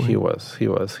immediately. He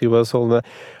was sold.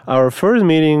 Our first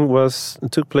meeting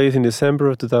took place in December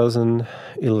of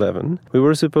 2011. We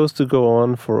were supposed to go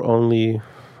on for only,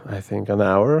 I think, an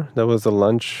hour. That was the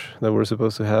lunch that we were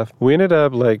supposed to have. We ended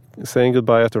up saying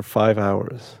goodbye after 5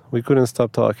 hours. We couldn't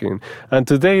stop talking. And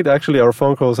to date, actually, our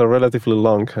phone calls are relatively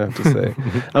long, I have to say.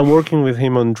 I'm working with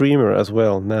him on Dreamer as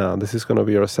well now. This is going to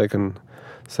be our second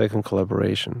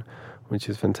collaboration, which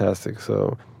is fantastic.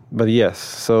 So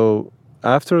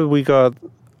after we got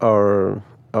our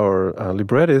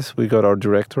librettist, we got our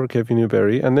director, Kevin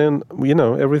Newberry, and then,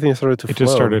 everything started to flow. It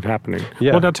just started happening.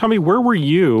 Yeah. Well, now tell me, where were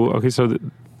you? Okay, so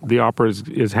the opera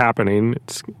is happening.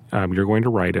 You're going to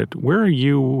write it. Where are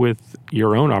you with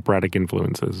your own operatic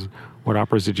influences? What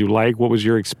operas did you like? What was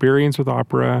your experience with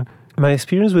opera? My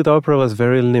experience with opera was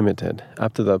very limited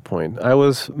up to that point. I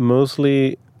was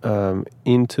mostly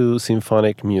into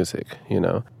symphonic music,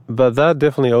 But that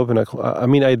definitely opened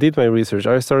I did my research.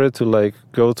 I started to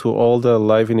go to all the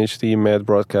Live in HD Med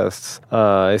broadcasts.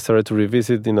 I started to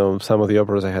revisit, some of the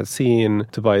operas I had seen,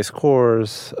 to buy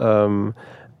scores.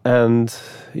 And,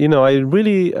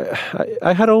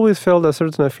 I had always felt a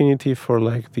certain affinity for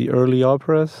the early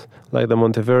operas, like the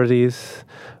Monteverdis.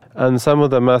 And some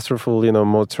of the masterful,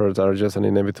 Mozart are just an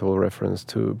inevitable reference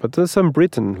too. But there's some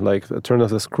Britten, like The Turn of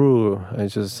the Screw.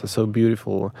 It's just so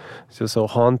beautiful. It's just so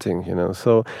haunting,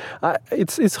 So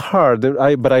it's hard.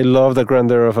 But I love the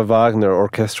grandeur of a Wagner,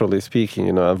 orchestrally speaking,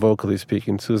 and vocally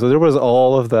speaking too. So there was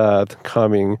all of that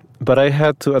coming. But I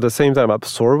had to, at the same time,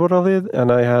 absorb all of it.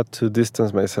 And I had to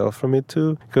distance myself from it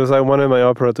too. Because I wanted my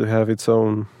opera to have its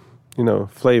own,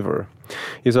 flavor,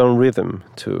 its own rhythm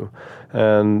too.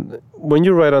 And when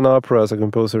you write an opera as a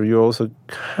composer, you're also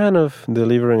kind of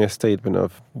delivering a statement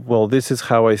of, well, this is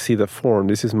how I see the form.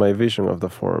 This is my vision of the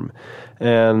form.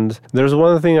 And there's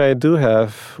one thing I do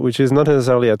have, which is not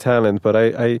necessarily a talent, but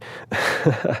I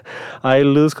I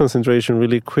lose concentration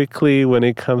really quickly when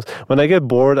I get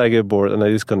bored and I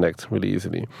disconnect really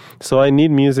easily. So I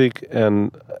need music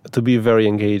and to be very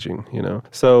engaging,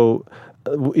 So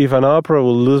if an opera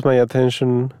will lose my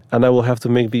attention and I will have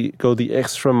to go the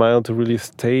extra mile to really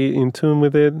stay in tune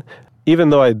with it,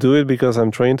 even though I do it because I'm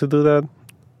trained to do that,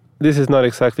 this is not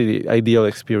exactly the ideal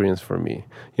experience for me.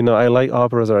 I like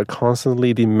operas that are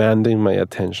constantly demanding my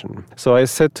attention. So I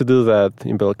set to do that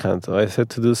in Bel Canto. I set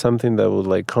to do something that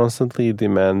would constantly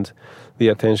demand the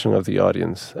attention of the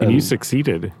audience. And you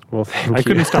succeeded. Well, thank you. I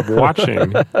couldn't stop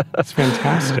watching. It's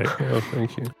fantastic. Oh,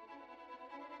 thank you.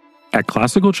 At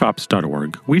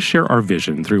classicalchops.org, we share our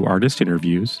vision through artist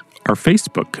interviews, our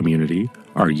Facebook community,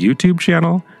 our YouTube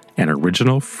channel, and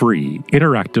original free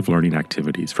interactive learning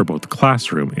activities for both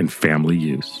classroom and family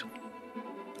use.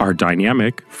 Our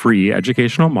dynamic, free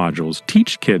educational modules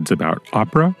teach kids about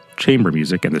opera, chamber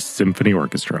music, and the symphony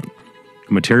orchestra.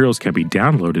 Materials can be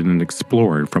downloaded and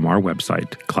explored from our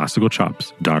website,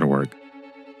 classicalchops.org.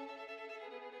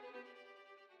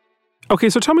 Okay,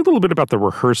 so tell me a little bit about the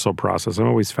rehearsal process. I'm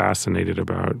always fascinated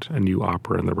about a new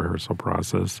opera and the rehearsal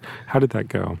process. How did that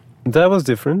go? That was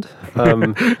different. Let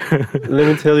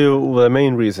me tell you the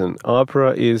main reason.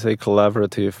 Opera is a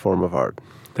collaborative form of art.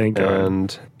 Thank God.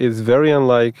 And it's very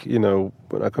unlike, when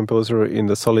a composer in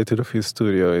the solitude of his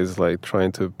studio is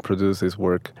trying to produce his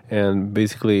work and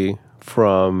basically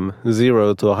from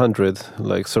 0 to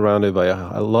 100, surrounded by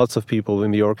lots of people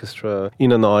in the orchestra,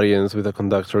 in an audience with a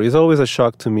conductor. It's always a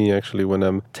shock to me, actually, when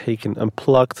I'm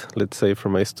plucked, let's say,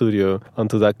 from my studio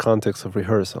onto that context of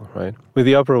rehearsal, right? With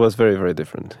the opera, it was very, very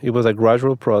different. It was a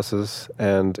gradual process,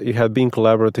 and it had been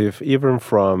collaborative even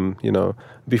from,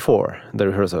 before the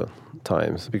rehearsal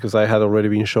times, because I had already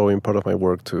been showing part of my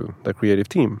work to the creative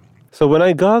team. So when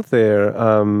I got there,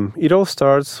 it all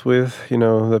starts with,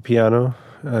 the piano,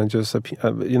 just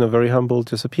very humble,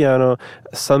 just a piano,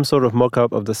 some sort of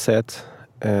mock-up of the set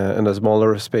in a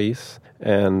smaller space,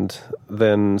 and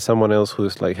then someone else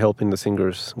who's helping the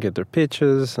singers get their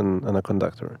pitches, and a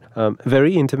conductor.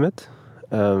 Very intimate.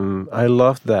 I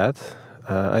loved that.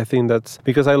 I think that's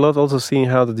because I love also seeing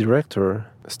how the director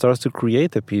starts to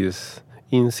create a piece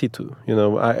in situ.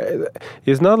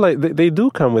 It's not like they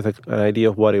do come with an idea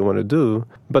of what they want to do,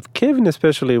 but Kevin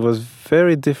especially was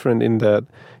very different in that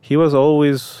he was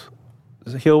always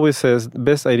he always says,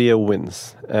 best idea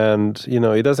wins. And,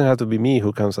 it doesn't have to be me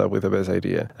who comes up with the best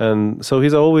idea. And so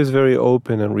he's always very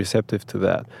open and receptive to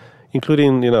that,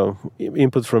 including,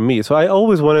 input from me. So I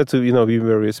always wanted to, be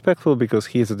very respectful because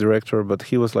he's a director, but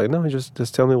he was like, no,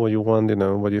 just tell me what you want,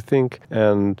 what you think.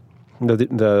 And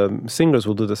the singers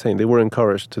will do the same. They were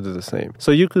encouraged to do the same.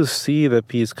 So you could see the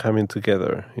piece coming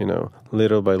together,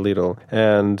 little by little.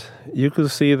 And you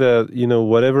could see that,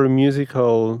 whatever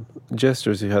musical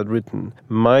gestures you had written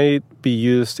might be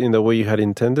used in the way you had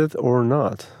intended or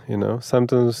not.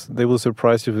 Sometimes they will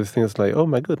surprise you with things like, oh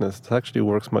my goodness, it actually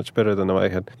works much better than I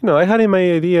had. I had in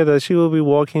my idea that she will be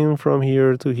walking from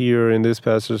here to here in this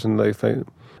passage, and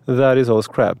that is all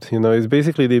scrapped. It's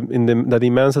basically the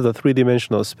demands of the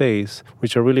three-dimensional space,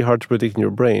 which are really hard to predict in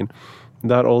your brain.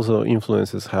 That also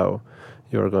influences how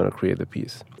you're going to create the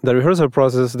piece. The rehearsal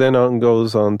process then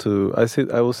goes on to,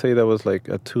 I will say that was like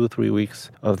 2-3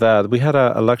 weeks of that. We had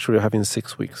a luxury of having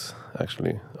 6 weeks,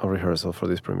 actually, of rehearsal for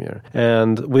this premiere.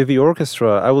 And with the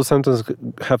orchestra, I will sometimes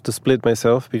have to split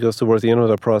myself because towards the end of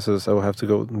the process, I will have to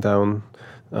go down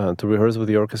to rehearse with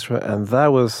the orchestra, and that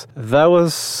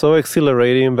was so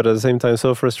exhilarating, but at the same time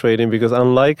so frustrating, because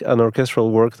unlike an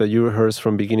orchestral work that you rehearse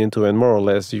from beginning to end, more or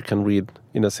less, you can read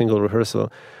in a single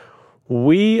rehearsal.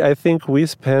 I think we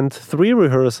spent 3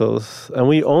 rehearsals, and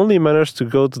we only managed to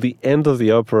go to the end of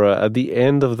the opera at the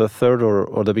end of the 3rd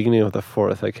or the beginning of the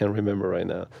 4th. I can't remember right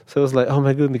now. So it was like, oh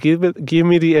my goodness, give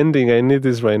me the ending. I need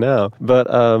this right now.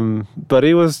 But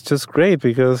it was just great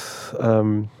because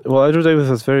Andrew Davis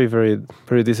was very, very,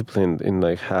 very disciplined in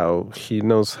how he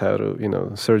knows how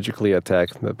to surgically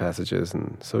attack the passages,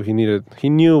 and so he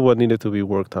knew what needed to be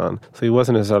worked on. So he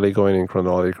wasn't necessarily going in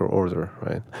chronological order,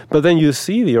 right? But then you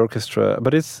see the orchestra.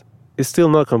 But it's still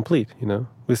not complete,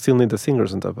 We still need the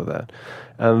singers on top of that.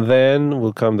 And then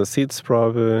will come the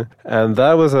Sitzprobe. And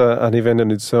that was an event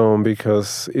in its own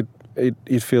because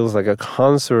it feels like a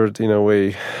concert in a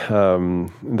way.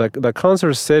 The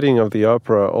concert setting of the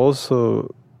opera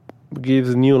also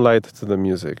gives new light to the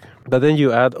music. But then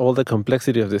you add all the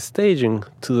complexity of the staging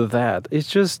to that. It's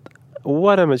just...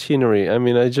 what a machinery. I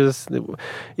mean,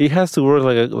 it has to work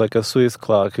like a Swiss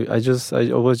clock. I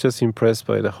was just impressed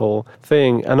by the whole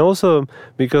thing. And also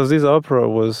because this opera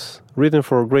was written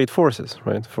for great forces,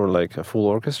 right? For a full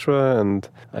orchestra and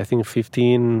I think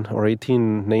 15 or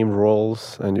 18 named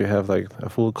roles, and you have a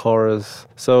full chorus.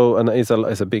 So, and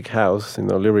it's a big house,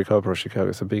 Lyric Opera Chicago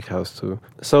is a big house too.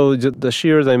 So the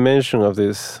sheer dimension of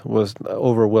this was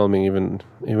overwhelming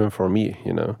even for me,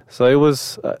 So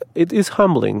it is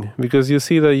humbling because you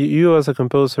see that you as a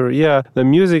composer, the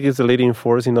music is the leading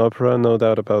force in opera, no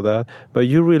doubt about that, but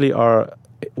you really are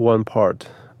one part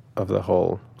of the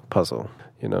whole puzzle.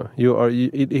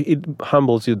 It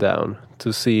humbles you down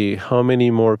to see how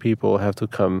many more people have to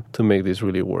come to make this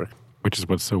really work. Which is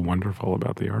what's so wonderful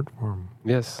about the art form.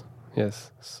 Yes.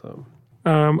 So,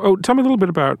 tell me a little bit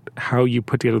about how you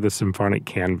put together the symphonic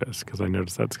canvas, because I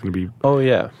noticed that's going to be... Oh,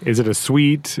 yeah. Is it a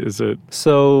suite? Is it...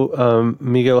 So,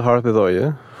 Miguel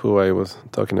Harp-Bedoya, who I was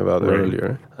talking about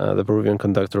earlier, the Peruvian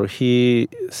conductor, he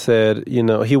said,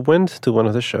 he went to one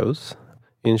of the shows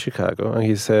in Chicago, and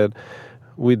he said,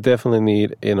 we definitely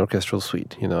need an orchestral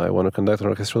suite. I want to conduct an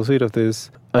orchestral suite of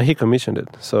this. And he commissioned it.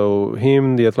 So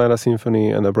him, the Atlanta Symphony,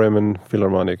 and the Bremen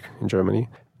Philharmonic in Germany.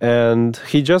 And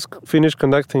he just finished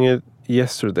conducting it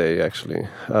yesterday, actually.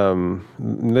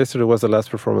 Yesterday was the last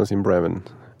performance in Bremen.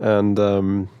 And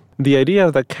the idea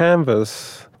of the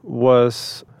canvas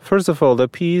was, first of all, the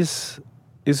piece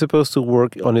is supposed to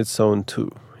work on its own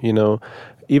too.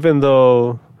 Even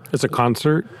though... It's a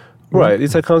concert? Right,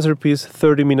 it's a concert piece,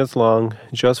 30 minutes long,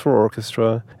 just for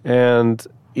orchestra, and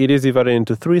it is divided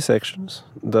into 3 sections.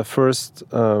 The first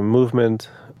movement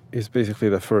is basically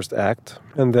the first act,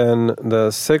 and then the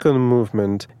second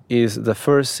movement is the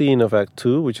first scene of Act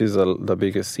 2, which is the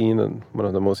biggest scene and one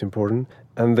of the most important,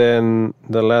 and then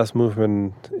the last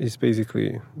movement is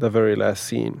basically the very last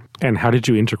scene. And how did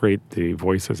you integrate the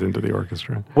voices into the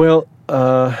orchestra? Well,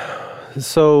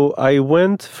 so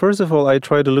first of all, I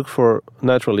tried to look for,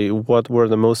 naturally, what were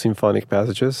the most symphonic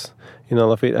passages in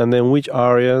all of it, and then which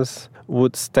arias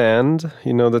would stand,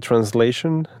 the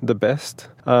translation the best.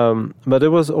 But there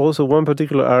was also one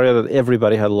particular aria that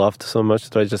everybody had loved so much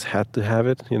that I just had to have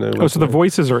it. So the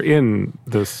voices are in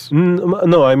this?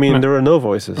 No, I mean, there are no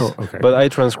voices. Oh, okay. But I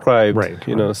transcribed,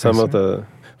 some of the...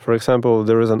 For example,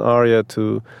 there is an aria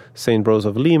to St. Rose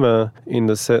of Lima in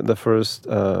the first...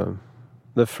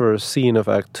 the first scene of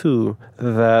Act 2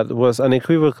 that was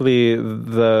unequivocally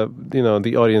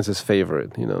the audience's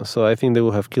favorite. So I think they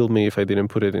would have killed me if I didn't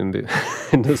put it in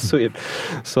the suite.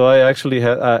 So I actually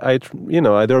had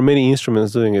there are many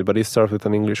instruments doing it, but it starts with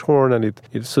an English horn and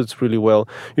it suits really well.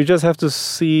 You just have to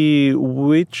see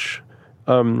which.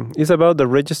 It's about the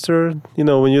register.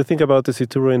 When you think about the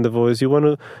tessitura in the voice, you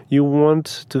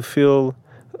want to feel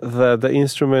that the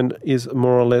instrument is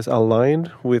more or less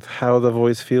aligned with how the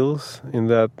voice feels in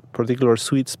that particular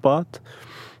sweet spot,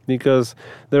 because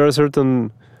there are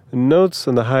certain notes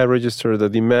on the high register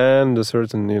that demand a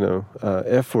certain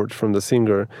effort from the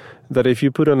singer, that if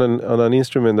you put on an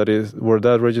instrument that is where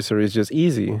that register is just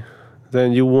easy,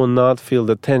 then you will not feel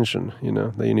the tension,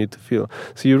 that you need to feel.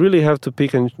 So you really have to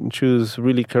pick and choose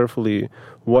really carefully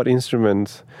what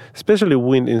instruments, especially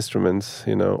wind instruments,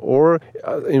 or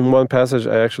in one passage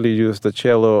I actually used the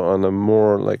cello on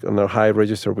on a high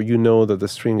register where that the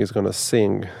string is going to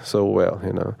sing so well,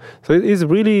 So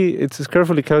it's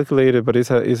carefully calculated, but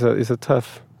it's a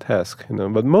tough task,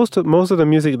 But most of the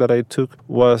music that I took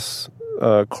was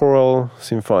choral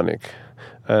symphonic,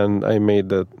 and I made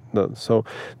that. So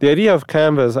the idea of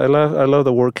canvas, I love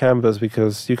the word canvas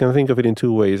because you can think of it in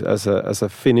two ways: as a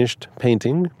finished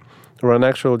painting, or an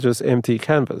actual just empty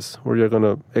canvas where you're going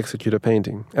to execute a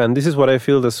painting. And this is what I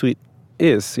feel the suite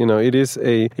is. It is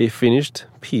a finished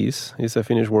piece. It's a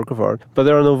finished work of art, but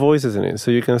there are no voices in it,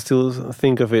 so you can still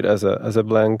think of it as a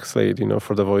blank slate,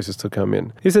 for the voices to come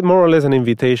in. Is it more or less an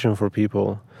invitation for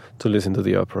people to listen to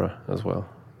the opera as well?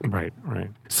 Right.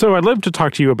 So I'd love to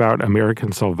talk to you about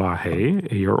American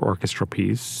Salvaje, your orchestra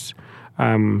piece,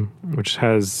 which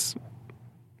has...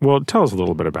 Well, tell us a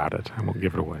little bit about it, and we'll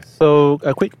give it away. So,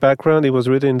 a quick background, it was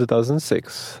written in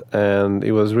 2006, and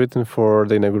it was written for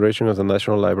the inauguration of the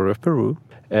National Library of Peru,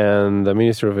 and the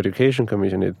Ministry of Education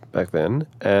commissioned it back then,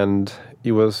 and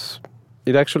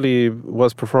it actually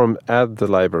was performed at the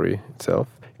library itself,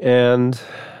 and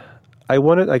I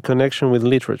wanted a connection with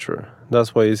literature.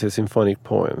 That's why it's a symphonic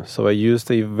poem. So I used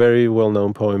a very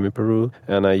well-known poem in Peru,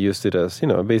 and I used it as,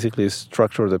 basically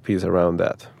structure the piece around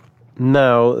that.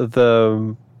 Now,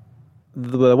 the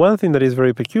one thing that is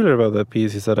very peculiar about that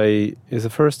piece is that it's the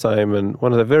first time, and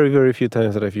one of the very, very few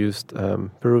times that I've used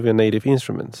Peruvian native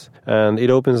instruments. And it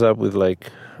opens up with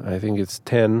I think it's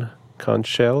 10 conch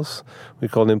shells. We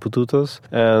call them pututos.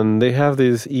 And they have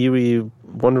this eerie,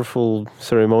 wonderful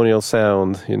ceremonial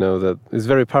sound, that is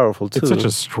very powerful too. It's such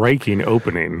a striking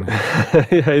opening.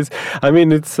 Yeah,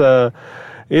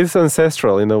 it's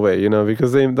ancestral in a way,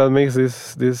 because that makes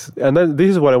this, and this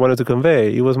is what I wanted to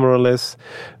convey. It was more or less,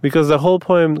 because the whole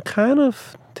poem kind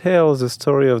of tells the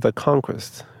story of the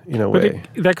conquest in a way.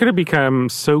 That could have become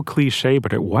so cliche,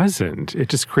 but it wasn't. It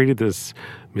just created this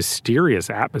mysterious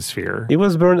atmosphere. It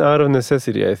was born out of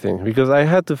necessity, I think, because I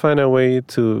had to find a way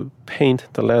to paint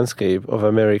the landscape of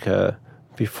America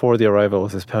before the arrival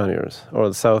of the Spaniards,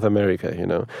 or South America,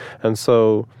 And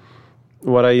so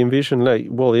what I envisioned,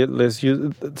 let's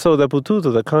use... So the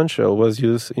pututo, the conch shell, was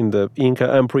used in the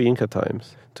Inca and pre-Inca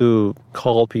times to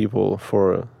call people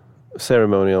for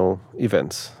ceremonial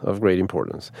events of great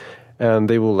importance. And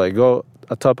they will go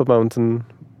atop a mountain,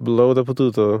 blow the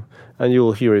pututo, and you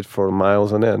will hear it for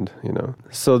miles on end,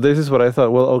 So this is what I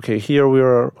thought, here we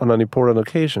are on an important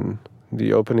occasion,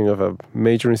 the opening of a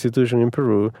major institution in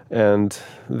Peru, and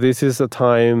this is a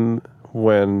time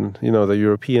when, the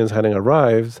Europeans hadn't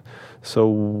arrived. So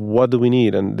what do we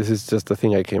need? And this is just the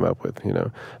thing I came up with,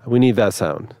 We need that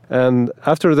sound. And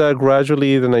after that,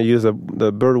 gradually, then I used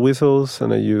the bird whistles,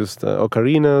 and I used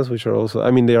ocarinas, which are also...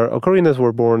 ocarinas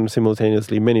were born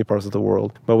simultaneously in many parts of the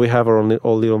world, but we have our own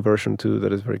little version too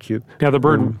that is very cute. Now, the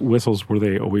bird whistles, were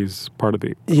they always part of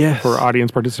for audience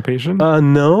participation?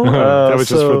 No. That was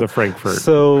just for the Frankfurt.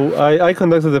 So I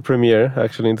conducted the premiere,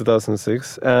 actually, in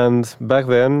 2006, and back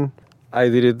then... I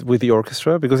did it with the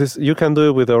orchestra, because you can do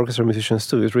it with the orchestra musicians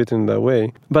too. It's written that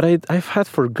way. But I've had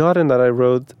forgotten that I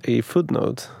wrote a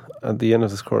footnote at the end of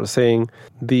the score saying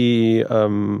the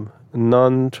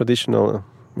non-traditional,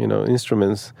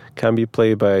 instruments can be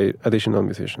played by additional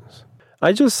musicians.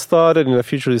 I just thought that in the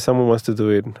future, if someone wants to do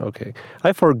it, okay.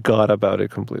 I forgot about it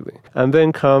completely. And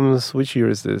then comes, which year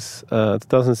is this?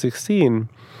 2016.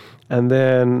 And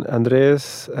then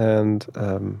Andres and...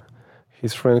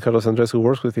 his friend Carlos Andres, who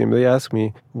works with him, they asked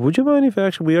me, would you mind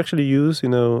if we actually use,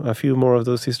 a few more of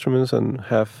those instruments and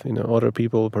have, other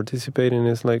people participate in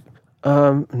it? It's like,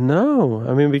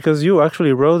 no. Because you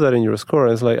actually wrote that in your score.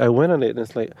 It's like, I went on it and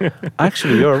it's like,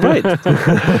 actually, you're right.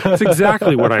 That's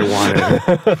exactly what I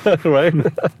wanted. Right?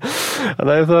 And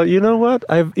I thought, you know what?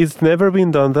 It's never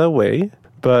been done that way.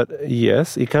 But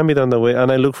yes, it can be done that way,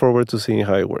 and I look forward to seeing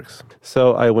how it works.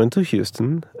 So I went to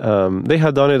Houston. They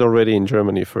had done it already in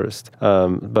Germany first,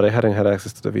 but I hadn't had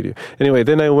access to the video. Anyway,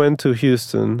 then I went to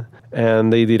Houston,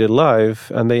 and they did it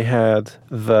live, and they had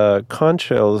the conch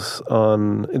shells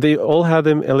on. They all had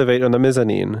them elevate on the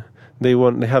mezzanine. They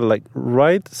had like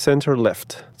right, center,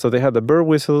 left. So they had the bird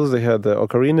whistles, they had the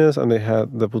ocarinas, and they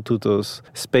had the pututos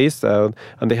spaced out,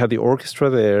 and they had the orchestra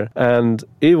there. And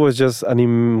it was just an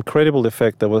incredible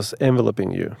effect that was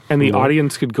enveloping you. And the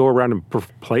audience could go around and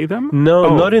play them?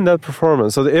 No, not in that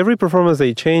performance. So every performance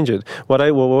they change it. What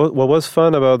was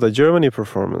fun about the Germany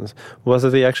performance was that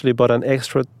they actually bought an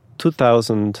extra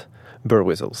 2,000 bird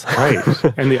whistles. Right.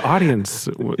 And the audience,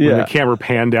 when the camera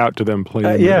panned out to them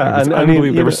playing, it was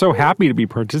unbelievable. They were so happy to be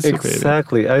participating.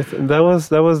 Exactly. That was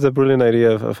the brilliant idea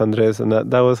of Andres, and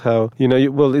that was how,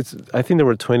 I think there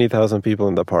were 20,000 people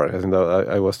in the park, I think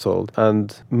I was told.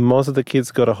 And most of the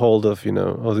kids got a hold of,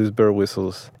 all these bird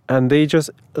whistles. And they just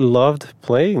loved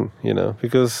playing,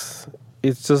 because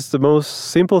it's just the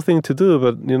most simple thing to do,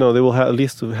 but, they will at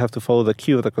least have to follow the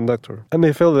cue of the conductor. And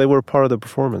they felt they were part of the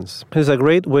performance. It's a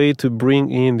great way to bring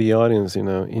in the audience,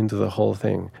 into the whole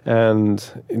thing. And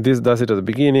this does it at the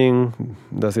beginning,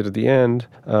 does it at the end.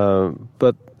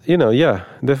 But,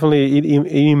 definitely it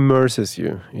immerses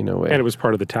you in a way. And it was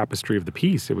part of the tapestry of the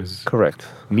piece. It was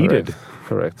needed.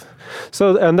 Correct.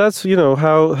 So, and that's,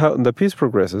 how the piece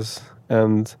progresses.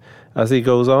 And as it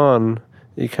goes on,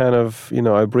 it kind of,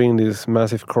 I bring this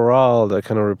massive chorale that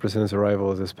kind of represents the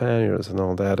arrival of the Spaniards and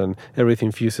all that, and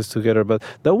everything fuses together. But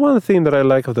the one thing that I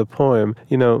like of the poem,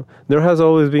 there has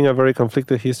always been a very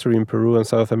conflicted history in Peru and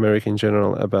South America in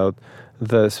general about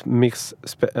the mixed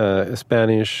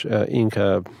Spanish,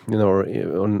 Inca, or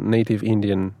native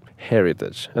Indian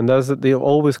heritage. And they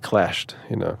always clashed,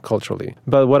 culturally.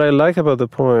 But what I like about the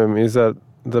poem is that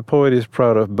the poet is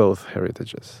proud of both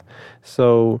heritages.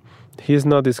 So he's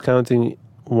not discounting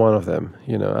one of them,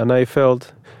 and I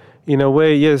felt, in a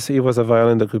way, yes, it was a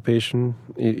violent occupation.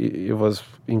 It was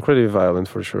incredibly violent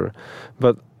for sure.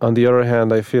 But on the other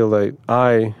hand, I feel like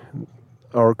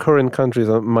our current countries,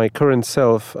 my current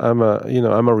self, I'm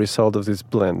a result of this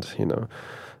blend,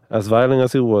 As violent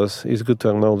as it was, it's good to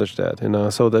acknowledge that,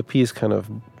 So the piece kind of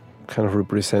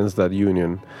represents that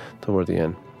union toward the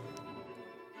end.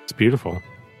 It's beautiful.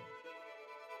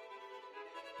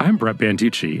 I'm Brett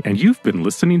Banducci, and you've been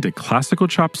listening to Classical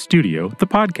Chops Studio, the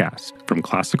podcast from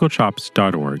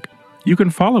classicalchops.org. You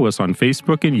can follow us on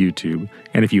Facebook and YouTube,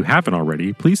 and if you haven't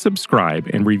already, please subscribe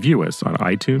and review us on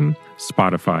iTunes,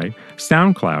 Spotify,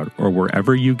 SoundCloud, or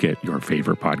wherever you get your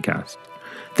favorite podcast.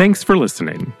 Thanks for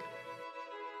listening.